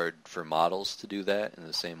really hard for models to do that in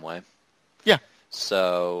the same way. Yeah.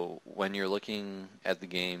 So when you're looking at the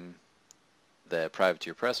game that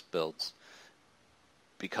Privateer Press builds,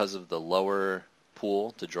 because of the lower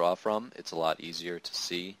pool to draw from, it's a lot easier to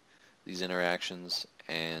see these interactions,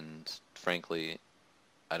 and frankly,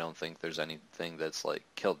 I don't think there's anything that's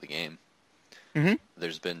killed the game. Mm-hmm.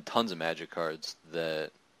 There's been tons of Magic cards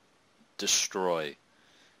that destroy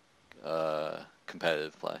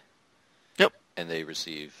competitive play. Yep. And they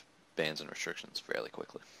receive bans and restrictions fairly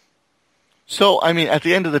quickly. So, I mean, at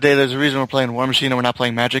the end of the day, there's a reason we're playing War Machine and we're not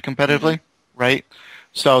playing Magic competitively, right?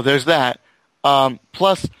 So there's that.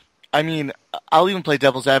 Plus, I mean, I'll even play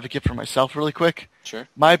devil's advocate for myself really quick. Sure.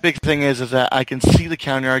 My big thing is that I can see the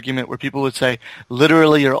counter argument where people would say,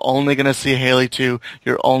 literally, you're only going to see Haley 2,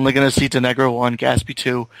 you're only going to see Denegra 1, Gaspy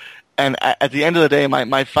 2. And at the end of the day,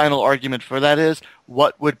 my final argument for that is,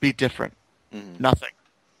 what would be different? Mm-hmm. Nothing.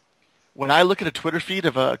 When I look at a Twitter feed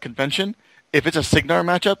of a convention, if it's a Signar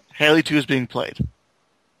matchup, Haley 2 is being played.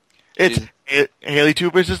 It's Haley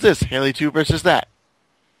 2 versus this, Haley 2 versus that.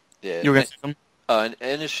 Yeah. You were going to say something?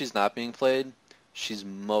 And if she's not being played, she's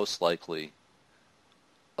most likely,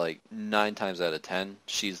 9 times out of 10,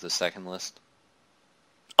 she's the second list.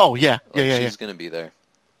 Oh, yeah. Yeah. She's going to be there.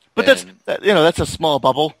 But that's a small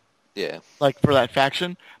bubble. Yeah. For that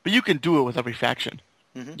faction. But you can do it with every faction.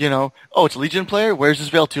 Mm-hmm. It's a Legion player, where's his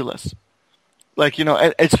Veil 2 list?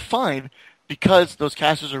 It's fine because those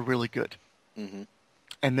casters are really good. Mm-hmm.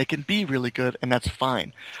 And they can be really good, and that's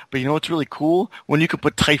fine. But you know what's really cool? When you can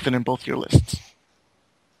put Typhon in both your lists.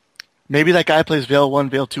 Maybe that guy plays Veil 1,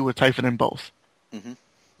 Veil 2 with Typhon in both. Mm-hmm.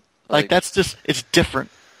 That's just, it's different.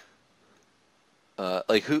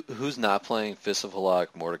 Who's not playing Fist of Halak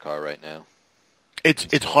Mordekar right now?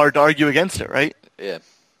 It's hard to argue against it, right? Yeah.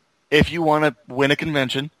 If you want to win a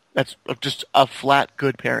convention, that's just a flat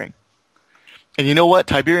good pairing. And you know what?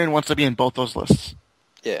 Tiberian wants to be in both those lists.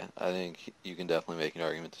 Yeah, I think you can definitely make an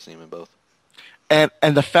argument to see him in both. And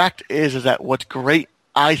the fact is that what's great,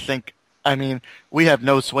 I think, I mean, we have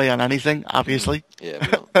no sway on anything, obviously. Yeah,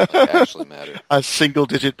 we don't actually matter. A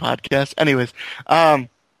single-digit podcast. Anyways, I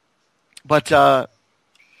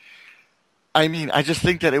mean, I just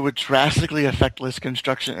think that it would drastically affect list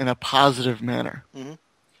construction in a positive manner. Mm-hmm.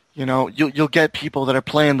 You'll get people that are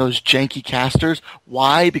playing those janky casters.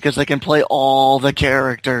 Why? Because they can play all the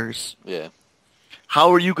characters. Yeah.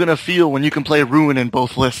 How are you going to feel when you can play Ruin in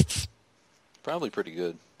both lists? Probably pretty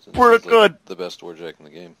good. Pretty good. The best Warjack in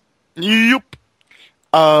the game. Yep.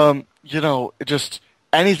 Just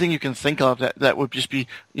anything you can think of that would just be,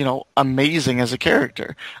 amazing as a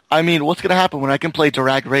character. I mean, what's going to happen when I can play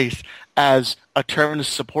Durag Wraith as a turn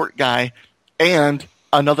support guy and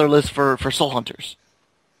another list for Soul Hunters?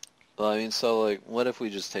 Well, I mean, so, what if we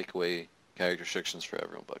just take away character restrictions for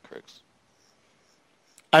everyone but Krix?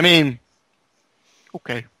 I mean,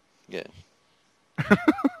 okay. Yeah.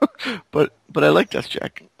 But I like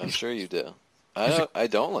Deathjack. I'm sure you do. I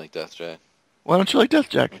don't like Deathjack. Why don't you like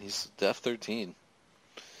Deathjack? He's Def 13.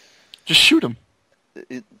 Just shoot him.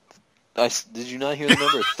 Did you not hear the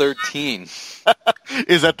number 13?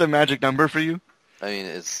 Is that the magic number for you? I mean,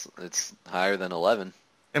 it's higher than 11.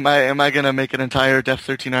 Am I gonna make an entire Def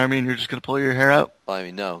 13 army and you're just gonna pull your hair out? Well, I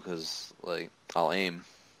mean, no, because I'll aim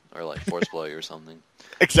or force blow you or something.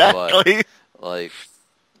 Exactly. But,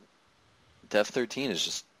 Def 13 is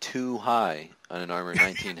just too high on an armor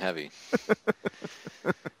 19 heavy.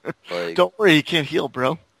 Don't worry, he can't heal,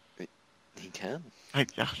 bro. He can. He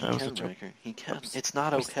can, Breaker. He can. It's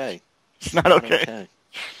not okay. It's not okay.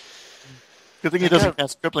 Good thing he doesn't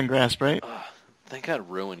cast Crippling Grasp, right? Thank God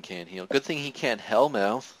Ruin can't heal. Good thing he can't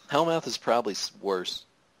Hellmouth. Hellmouth is probably worse.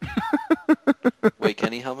 Wait,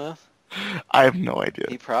 can he Hellmouth? I have no idea.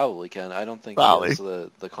 He probably can. I don't think Probably. he has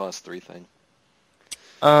the cost 3 thing.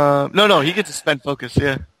 No, he gets to spend focus,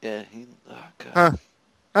 yeah. Yeah, oh God. Huh.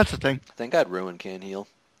 That's the thing. Thank God Ruin can't heal.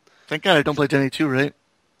 Thank God I don't play Denny 2, right?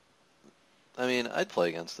 I mean, I'd play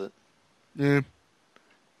against it. Yeah.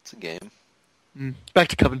 It's a game. Back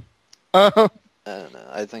to Coven. I don't know.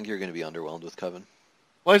 I think you're going to be underwhelmed with Coven.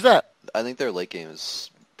 Why is that? I think their late game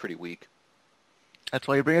is pretty weak. That's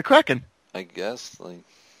why you bring a Kraken. I guess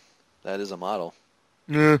that is a model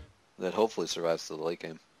Yeah. that hopefully survives to the late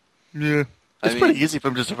game. Yeah. It's I mean, pretty easy for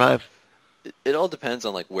him to survive. It all depends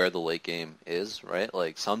on where the late game is, right?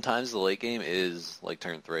 Sometimes the late game is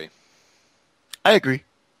turn 3. I agree.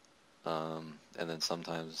 And then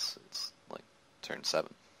sometimes it's turn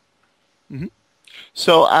 7. Mm-hmm.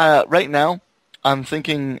 So right now, I'm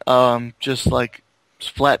thinking just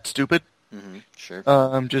flat stupid. Mm-hmm. Sure.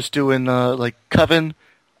 I'm just doing Coven,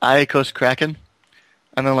 Iacos Kraken,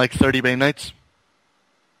 and then 30 Bane Knights.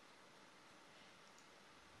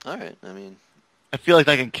 All right. I mean, I feel like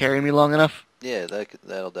that can carry me long enough. yeah,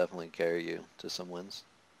 that'll definitely carry you to some wins.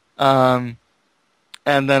 And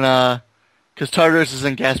then because Tartarus is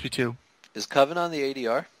in Gatsby 2. Is Coven on the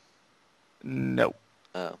ADR? No.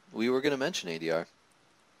 We were going to mention ADR.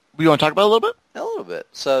 We want to talk about it a little bit? A little bit.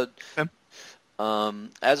 So, Okay.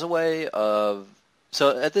 as a way of...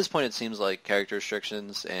 So, at this point, it seems like character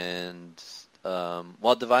restrictions and...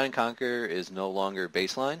 while Divide and Conquer is no longer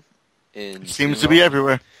baseline... It seems to be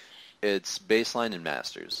everywhere. It's baseline in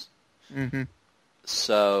Masters. Mm-hmm.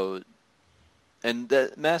 So... And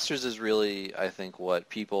the Masters is really, I think, what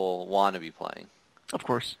people want to be playing. Of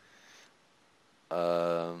course.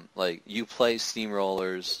 You play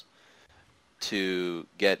Steamrollers to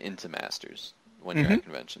get into Masters when you're at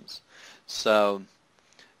conventions. So,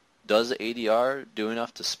 does ADR do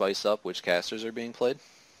enough to spice up which casters are being played?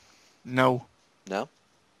 No. No?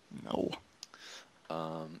 No.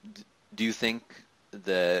 Do you think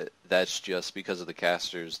that that's just because of the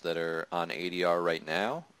casters that are on ADR right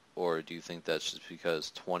now? Or do you think that's just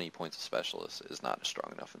because 20 points of specialist is not a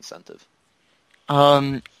strong enough incentive?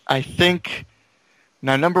 I think...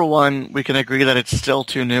 Now, number one, we can agree that it's still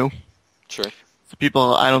too new. Sure. So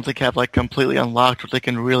people, I don't think, have completely unlocked what they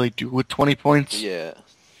can really do with 20 points. Yeah.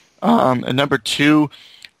 And number two,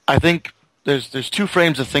 I think there's two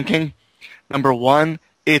frames of thinking. Number one,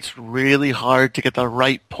 it's really hard to get the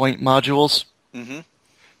right point modules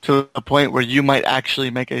to a point where you might actually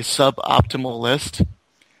make a suboptimal list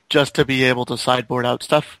just to be able to sideboard out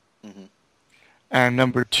stuff. And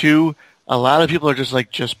number two, a lot of people are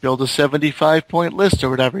just build a 75-point list or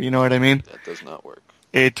whatever, you know what I mean? That does not work.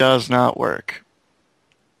 It does not work.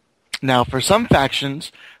 Now, for some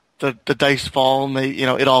factions, the dice fall and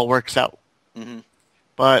it all works out.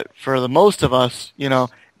 But for the most of us,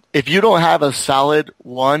 if you don't have a solid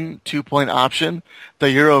 1-2 point option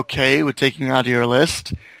that you're okay with taking out of your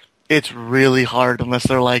list, it's really hard unless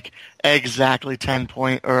they're exactly 10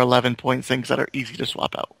 point or 11 point things that are easy to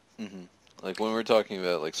swap out. When we're talking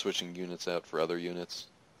about switching units out for other units.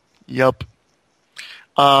 Yep.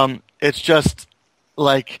 It's just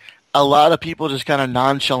a lot of people just kind of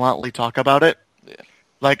nonchalantly talk about it.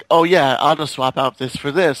 Yeah. Oh yeah, I'll just swap out this for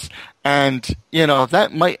this. And, that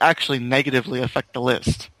might actually negatively affect the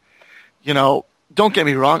list. Don't get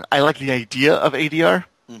me wrong, I like the idea of ADR.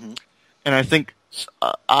 And I think,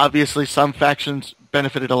 obviously, some factions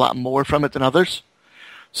benefited a lot more from it than others.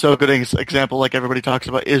 So a good example, everybody talks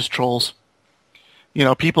about, is Trolls.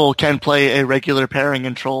 People can play a regular pairing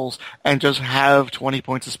in Trolls and just have 20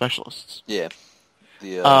 points of specialists. Yeah.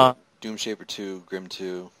 The Doomshaper 2, Grim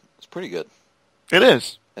 2, it's pretty good. It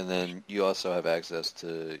is. And then you also have access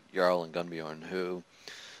to Jarl and Gunbjorn, who...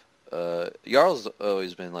 Jarl's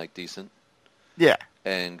always been, decent. Yeah.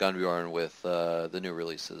 And Gunbjorn, with the new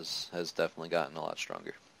releases, has definitely gotten a lot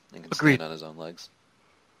stronger. And can Agreed. stand on his own legs.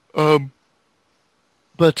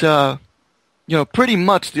 But pretty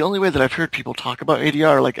much the only way that I've heard people talk about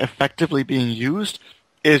ADR, effectively being used,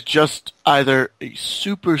 is just either a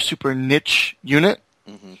super, super niche unit.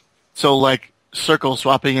 So, circle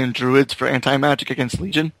swapping in Druids for anti-magic against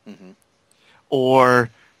Legion. Or,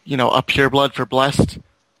 a Pureblood for Blessed.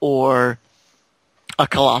 Or a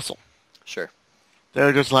Colossal. Sure.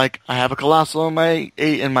 They're just I have a Colossal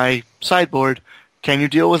in my sideboard. Can you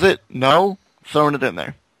deal with it? No? Throwing it in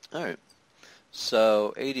there. All right.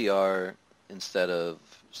 So ADR, instead of,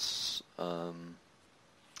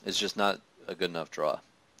 is just not a good enough draw,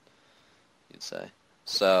 you'd say.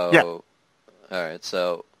 So, yeah. All right.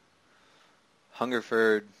 So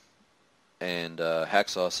Hungerford and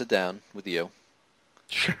Hacksaw sit down with you.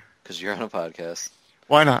 Sure. Because you're on a podcast.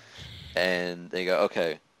 Why not? And they go,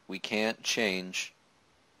 okay, we can't change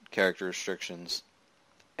character restrictions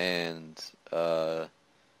and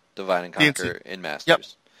Divide and Conquer in Masters. Yep.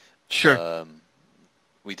 Sure.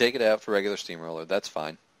 We take it out for regular Steamroller. That's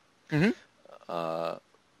fine.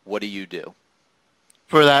 what do you do?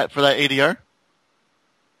 For that ADR?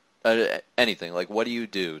 Anything. Like, what do you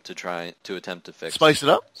do to try to attempt to fix? Spice it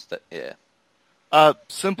up? Yeah.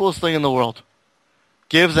 Simplest thing in the world.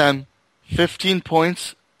 Give them 15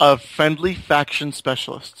 points of friendly faction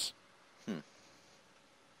specialists.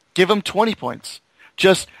 Give them 20 points.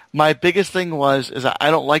 Just, my biggest thing is that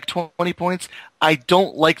I don't like 20 points. I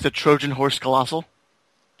don't like the Trojan Horse Colossal.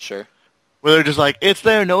 Sure. Where they're just like, it's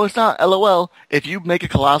there, no it's not, LOL. If you make a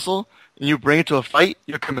Colossal and you bring it to a fight,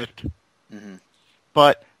 you're committed. Mm-hmm.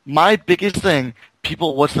 But my biggest thing,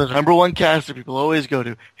 what's the number one caster people always go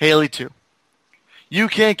to? Haley 2. You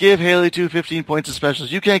can't give Haley 2 15 points of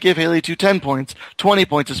specials. You can't give Haley 2 10 points, 20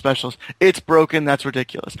 points of specials. It's broken. That's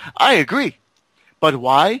ridiculous. I agree. But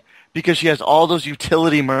why? Because she has all those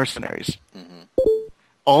utility mercenaries. Mm-hmm.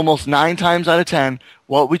 Almost 9 times out of 10,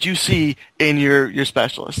 what would you see in your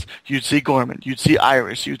specialists? You'd see Gorman. You'd see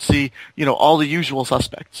Iris. You'd see, all the usual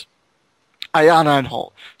suspects. Ayana and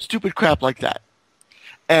Holt. Stupid crap like that.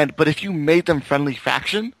 But if you made them friendly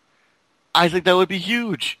faction, I think that would be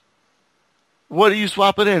huge. What do you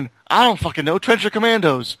swap it in? I don't fucking know. Trencher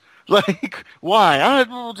Commandos. Like, why? I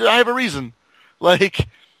have a reason. Like,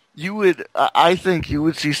 I think you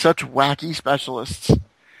would see such wacky specialists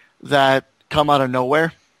that come out of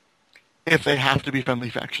nowhere if they have to be friendly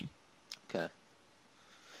faction. Okay.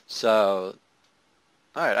 So,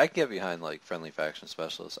 alright, I can get behind, like, friendly faction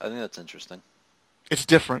specialists. I think that's interesting. It's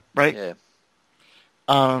different, right? Yeah.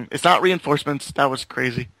 It's not reinforcements. That was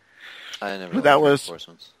crazy. I never liked that was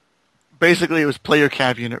reinforcements. Basically, it was play your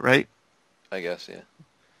cav unit, right? I guess, yeah.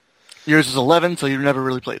 Yours is 11, so you never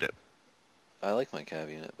really played it. I like my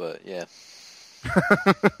cav unit, but yeah.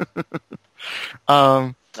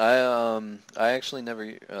 I actually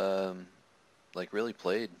never really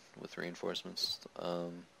played with reinforcements.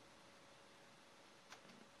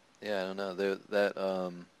 Yeah, I don't know.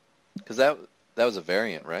 Because that was a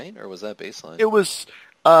variant, right? Or was that baseline? It was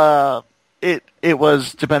it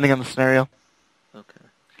was depending on the scenario. Okay.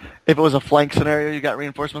 If it was a flank scenario, you got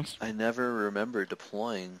reinforcements? I never remember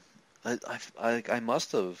deploying. I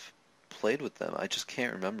must have played with them. I just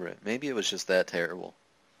can't remember it. Maybe it was just that terrible.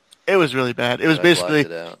 It was really bad. It was basically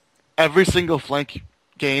every single flank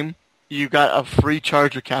game, you got a free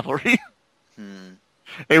charge of cavalry.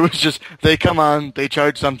 It was just, they come on, they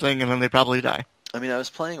charge something, and then they probably die. I mean, I was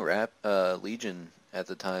playing Legion at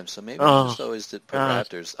the time, so maybe I just always did put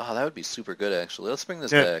Raptors. Oh, that would be super good, actually. Let's bring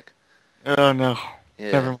this back. Oh, no.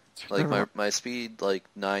 Yeah, my speed,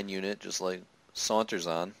 9 unit just, saunters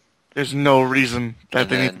on. There's no reason that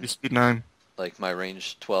they need to be speed 9. My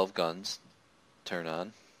range 12 guns turn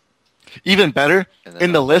on. Even better,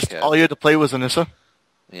 in the list, all you had to play was Anissa.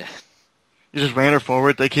 Yeah. You just ran her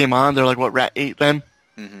forward, they came on, they're Rat 8 then?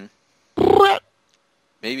 Mm-hmm.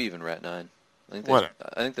 Maybe even Rat 9. I think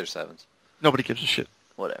they're 7s. Nobody gives a shit.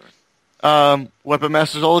 Whatever. Weapon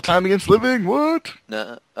Masters all the time against Living, what?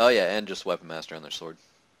 No. Oh, yeah, and just Weapon Master on their sword.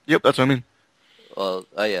 Yep, that's what I mean. Well,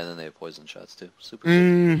 oh, yeah, and then they have poison shots, too. Super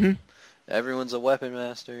good. Everyone's a Weapon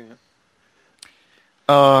Master.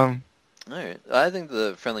 Alright. I think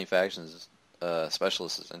the friendly factions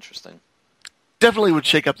specialist is interesting. Definitely would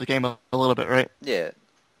shake up the game a little bit, right? Yeah.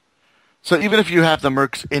 So even if you have the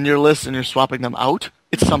mercs in your list and you're swapping them out,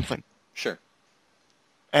 it's something. Sure.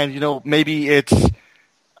 And, maybe it's,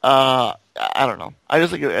 I don't know. I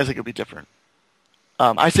think it'd be different.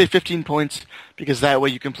 I say 15 points because that way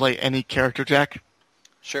you can play any character jack.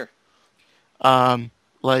 Sure. Some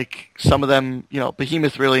of them,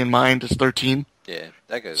 Behemoth really in mind is 13. Yeah,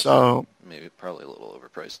 that goes. So maybe probably a little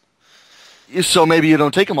overpriced. So maybe you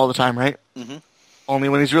don't take him all the time, right? Mm-hmm. Only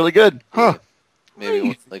when he's really good. Huh.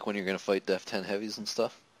 Maybe when you're going to fight Def 10 heavies and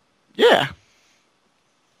stuff. Yeah.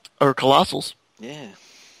 Or Colossals. Yeah.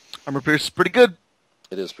 Armor Pierce is pretty good.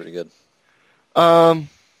 It is pretty good. So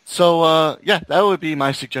that would be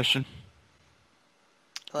my suggestion.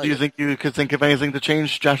 Do you think you could think of anything to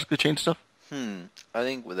change, drastically change stuff? I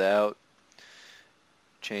think without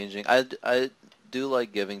changing, I do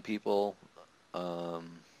like giving people a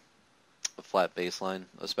flat baseline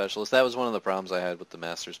of specialists. That was one of the problems I had with the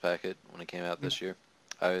Masters packet when it came out this year.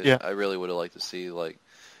 I really would have liked to see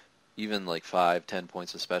even 5-10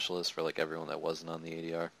 points of specialists for everyone that wasn't on the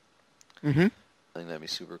ADR. Mm-hmm. I think that'd be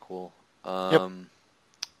super cool. Yep.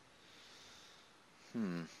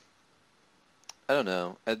 I don't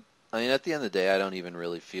know. I mean, at the end of the day, I don't even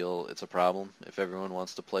really feel it's a problem if everyone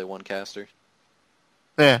wants to play one caster.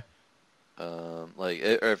 Yeah. Or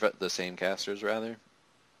if the same casters, rather.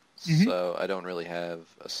 Mm-hmm. So I don't really have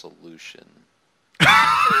a solution.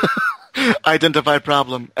 Identify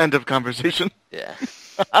problem. End of conversation. Yeah.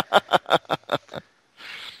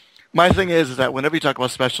 My thing is that whenever you talk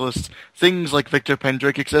about specialists, things like Victor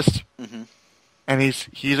Pendrick exist, Mm-hmm. and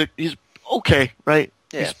he's okay, right?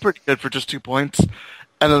 Yeah. He's pretty good for just 2 points.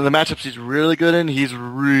 And then the matchups he's really good in, he's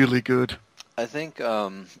really good. I think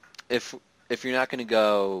if you're not going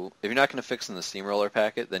to fix in the steamroller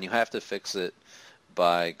packet, then you have to fix it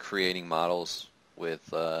by creating models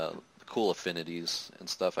with cool affinities and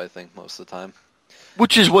stuff. I think most of the time,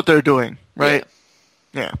 Which is what they're doing, right?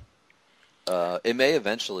 Yeah. It may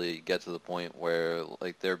eventually get to the point where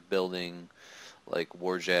like they're building like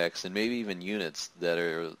warjacks and maybe even units that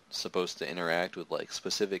are supposed to interact with like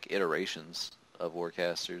specific iterations of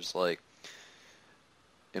warcasters. Like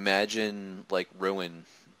imagine like Ruin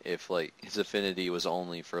if like his affinity was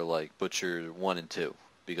only for like Butcher 1 and 2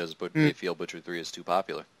 because they feel Butcher 3 is too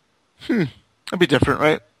popular. That'd be different,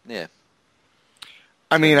 right? Yeah.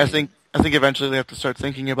 I mean, I think eventually they have to start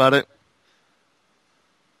thinking about it.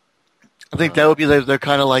 I think that would be their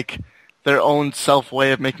kind of like their own self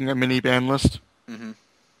way of making a mini ban list. Mm-hmm.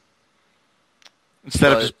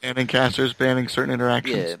 Instead of just banning casters, banning certain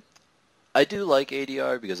interactions. Yeah. I do like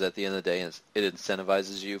ADR because at the end of the day it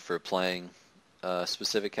incentivizes you for playing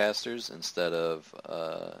specific casters instead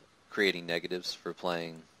of creating negatives for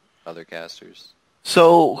playing other casters.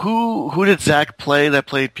 So who did Zach play that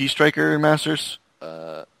played Peace Striker in Masters?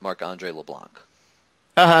 Marc-Andre LeBlanc.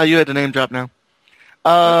 Haha, you had to name drop now.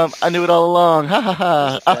 I knew it all along. Ha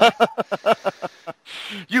ha ha.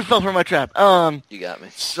 You fell for my trap. You got me.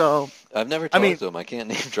 So I've never talked to him. I can't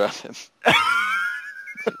name drop him.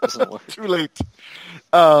 It doesn't work. Too late.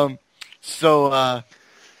 So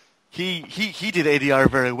he did ADR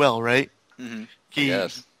very well, right? Mm-hmm.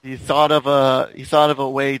 He thought of a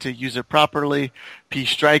way to use it properly. Peace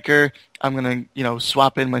Striker. I'm gonna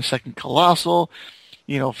swap in my second Colossal.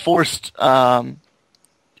 Forced.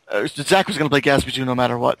 Zach was going to play Gatsby 2 no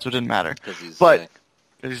matter what, so it didn't matter. Because he's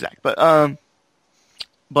Zach. But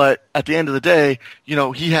at the end of the day,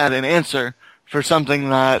 he had an answer for something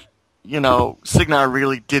that, Cygnar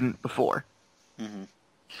really didn't before. Mm-hmm.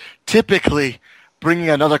 Typically, bringing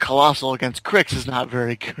another Colossal against Crix is not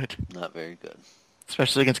very good. Not very good.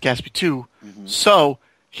 Especially against Gatsby 2. Mm-hmm. So,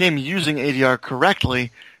 him using ADR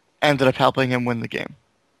correctly ended up helping him win the game.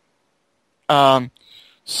 I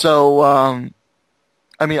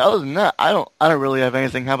mean, other than that, I don't really have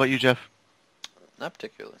anything. How about you, Jeff? Not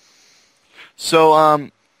particularly.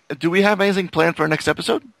 So, do we have anything planned for our next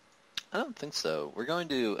episode? I don't think so. We're going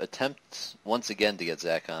to attempt once again to get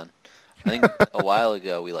Zach on. I think a while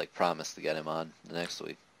ago we promised to get him on the next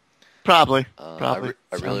week. Probably. I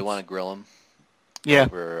really want to grill him. Yeah.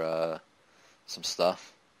 Over some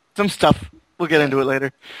stuff. Some stuff. We'll get into it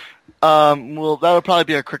later. Well, that'll probably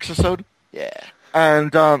be our Crixisode. Yeah.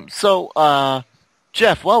 And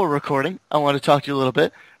Jeff, while we're recording, I want to talk to you a little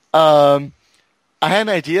bit. I had an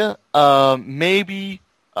idea. Maybe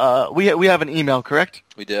we have an email, correct?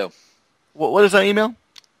 We do. What is that email?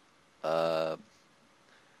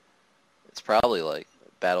 It's probably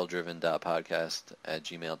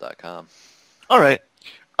battledriven.podcast@gmail.com. All right.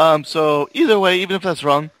 So either way, even if that's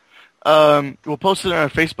wrong, we'll post it on our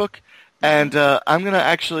Facebook, and I'm gonna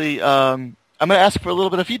actually I'm gonna ask for a little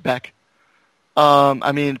bit of feedback.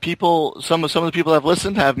 I mean, some of the people that have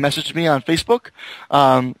listened have messaged me on Facebook.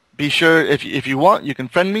 Be sure, if you want, you can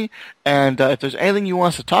friend me. And if there's anything you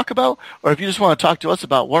want us to talk about, or if you just want to talk to us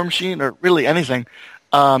about War Machine or really anything,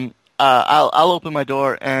 I'll open my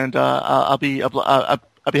door and I'll be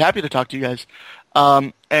happy to talk to you guys.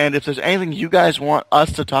 And if there's anything you guys want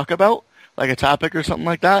us to talk about, like a topic or something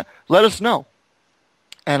like that, let us know.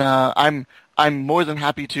 And I'm more than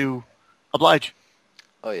happy to oblige.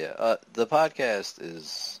 Oh yeah, the podcast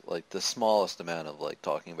is the smallest amount of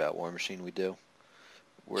talking about War Machine we do.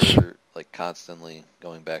 We're constantly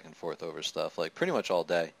going back and forth over stuff pretty much all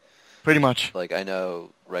day. Pretty much. I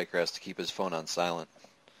know Riker has to keep his phone on silent.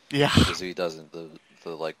 Yeah. Because if he doesn't, the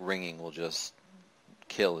ringing will just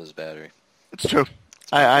kill his battery. It's true.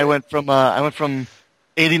 I went from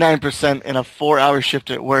 89% in a 4-hour shift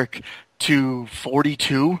at work to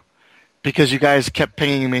 42 because you guys kept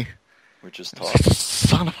pinging me. We're just talking.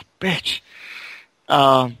 Son of a bitch.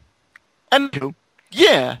 And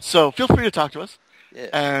yeah, so feel free to talk to us. Yeah.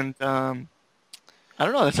 And I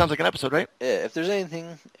don't know. That sounds like an episode, right? Yeah. If there's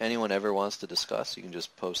anything anyone ever wants to discuss, you can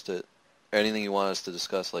just post it. Or anything you want us to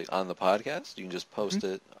discuss, on the podcast, you can just post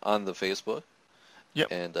it on the Facebook. Yep.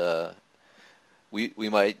 And we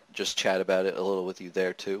might just chat about it a little with you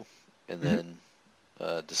there too, and then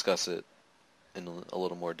discuss it in a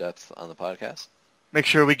little more depth on the podcast. Make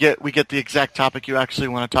sure we get the exact topic you actually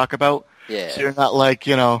want to talk about. Yeah. So you're not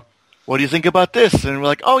what do you think about this? And we're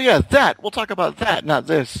like, oh yeah, that. We'll talk about that, not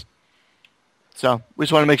this. So we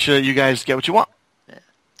just want to make sure you guys get what you want. Yeah.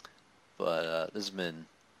 But this has been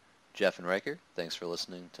Jeff and Riker. Thanks for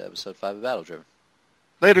listening to episode 5 of Battle Driven.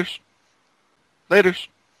 Laters. Laters.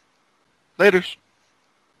 Laters.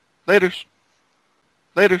 Laters.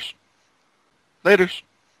 Laters. Laters.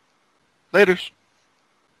 Laters.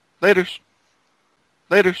 Laters.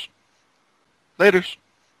 Laters. Laters.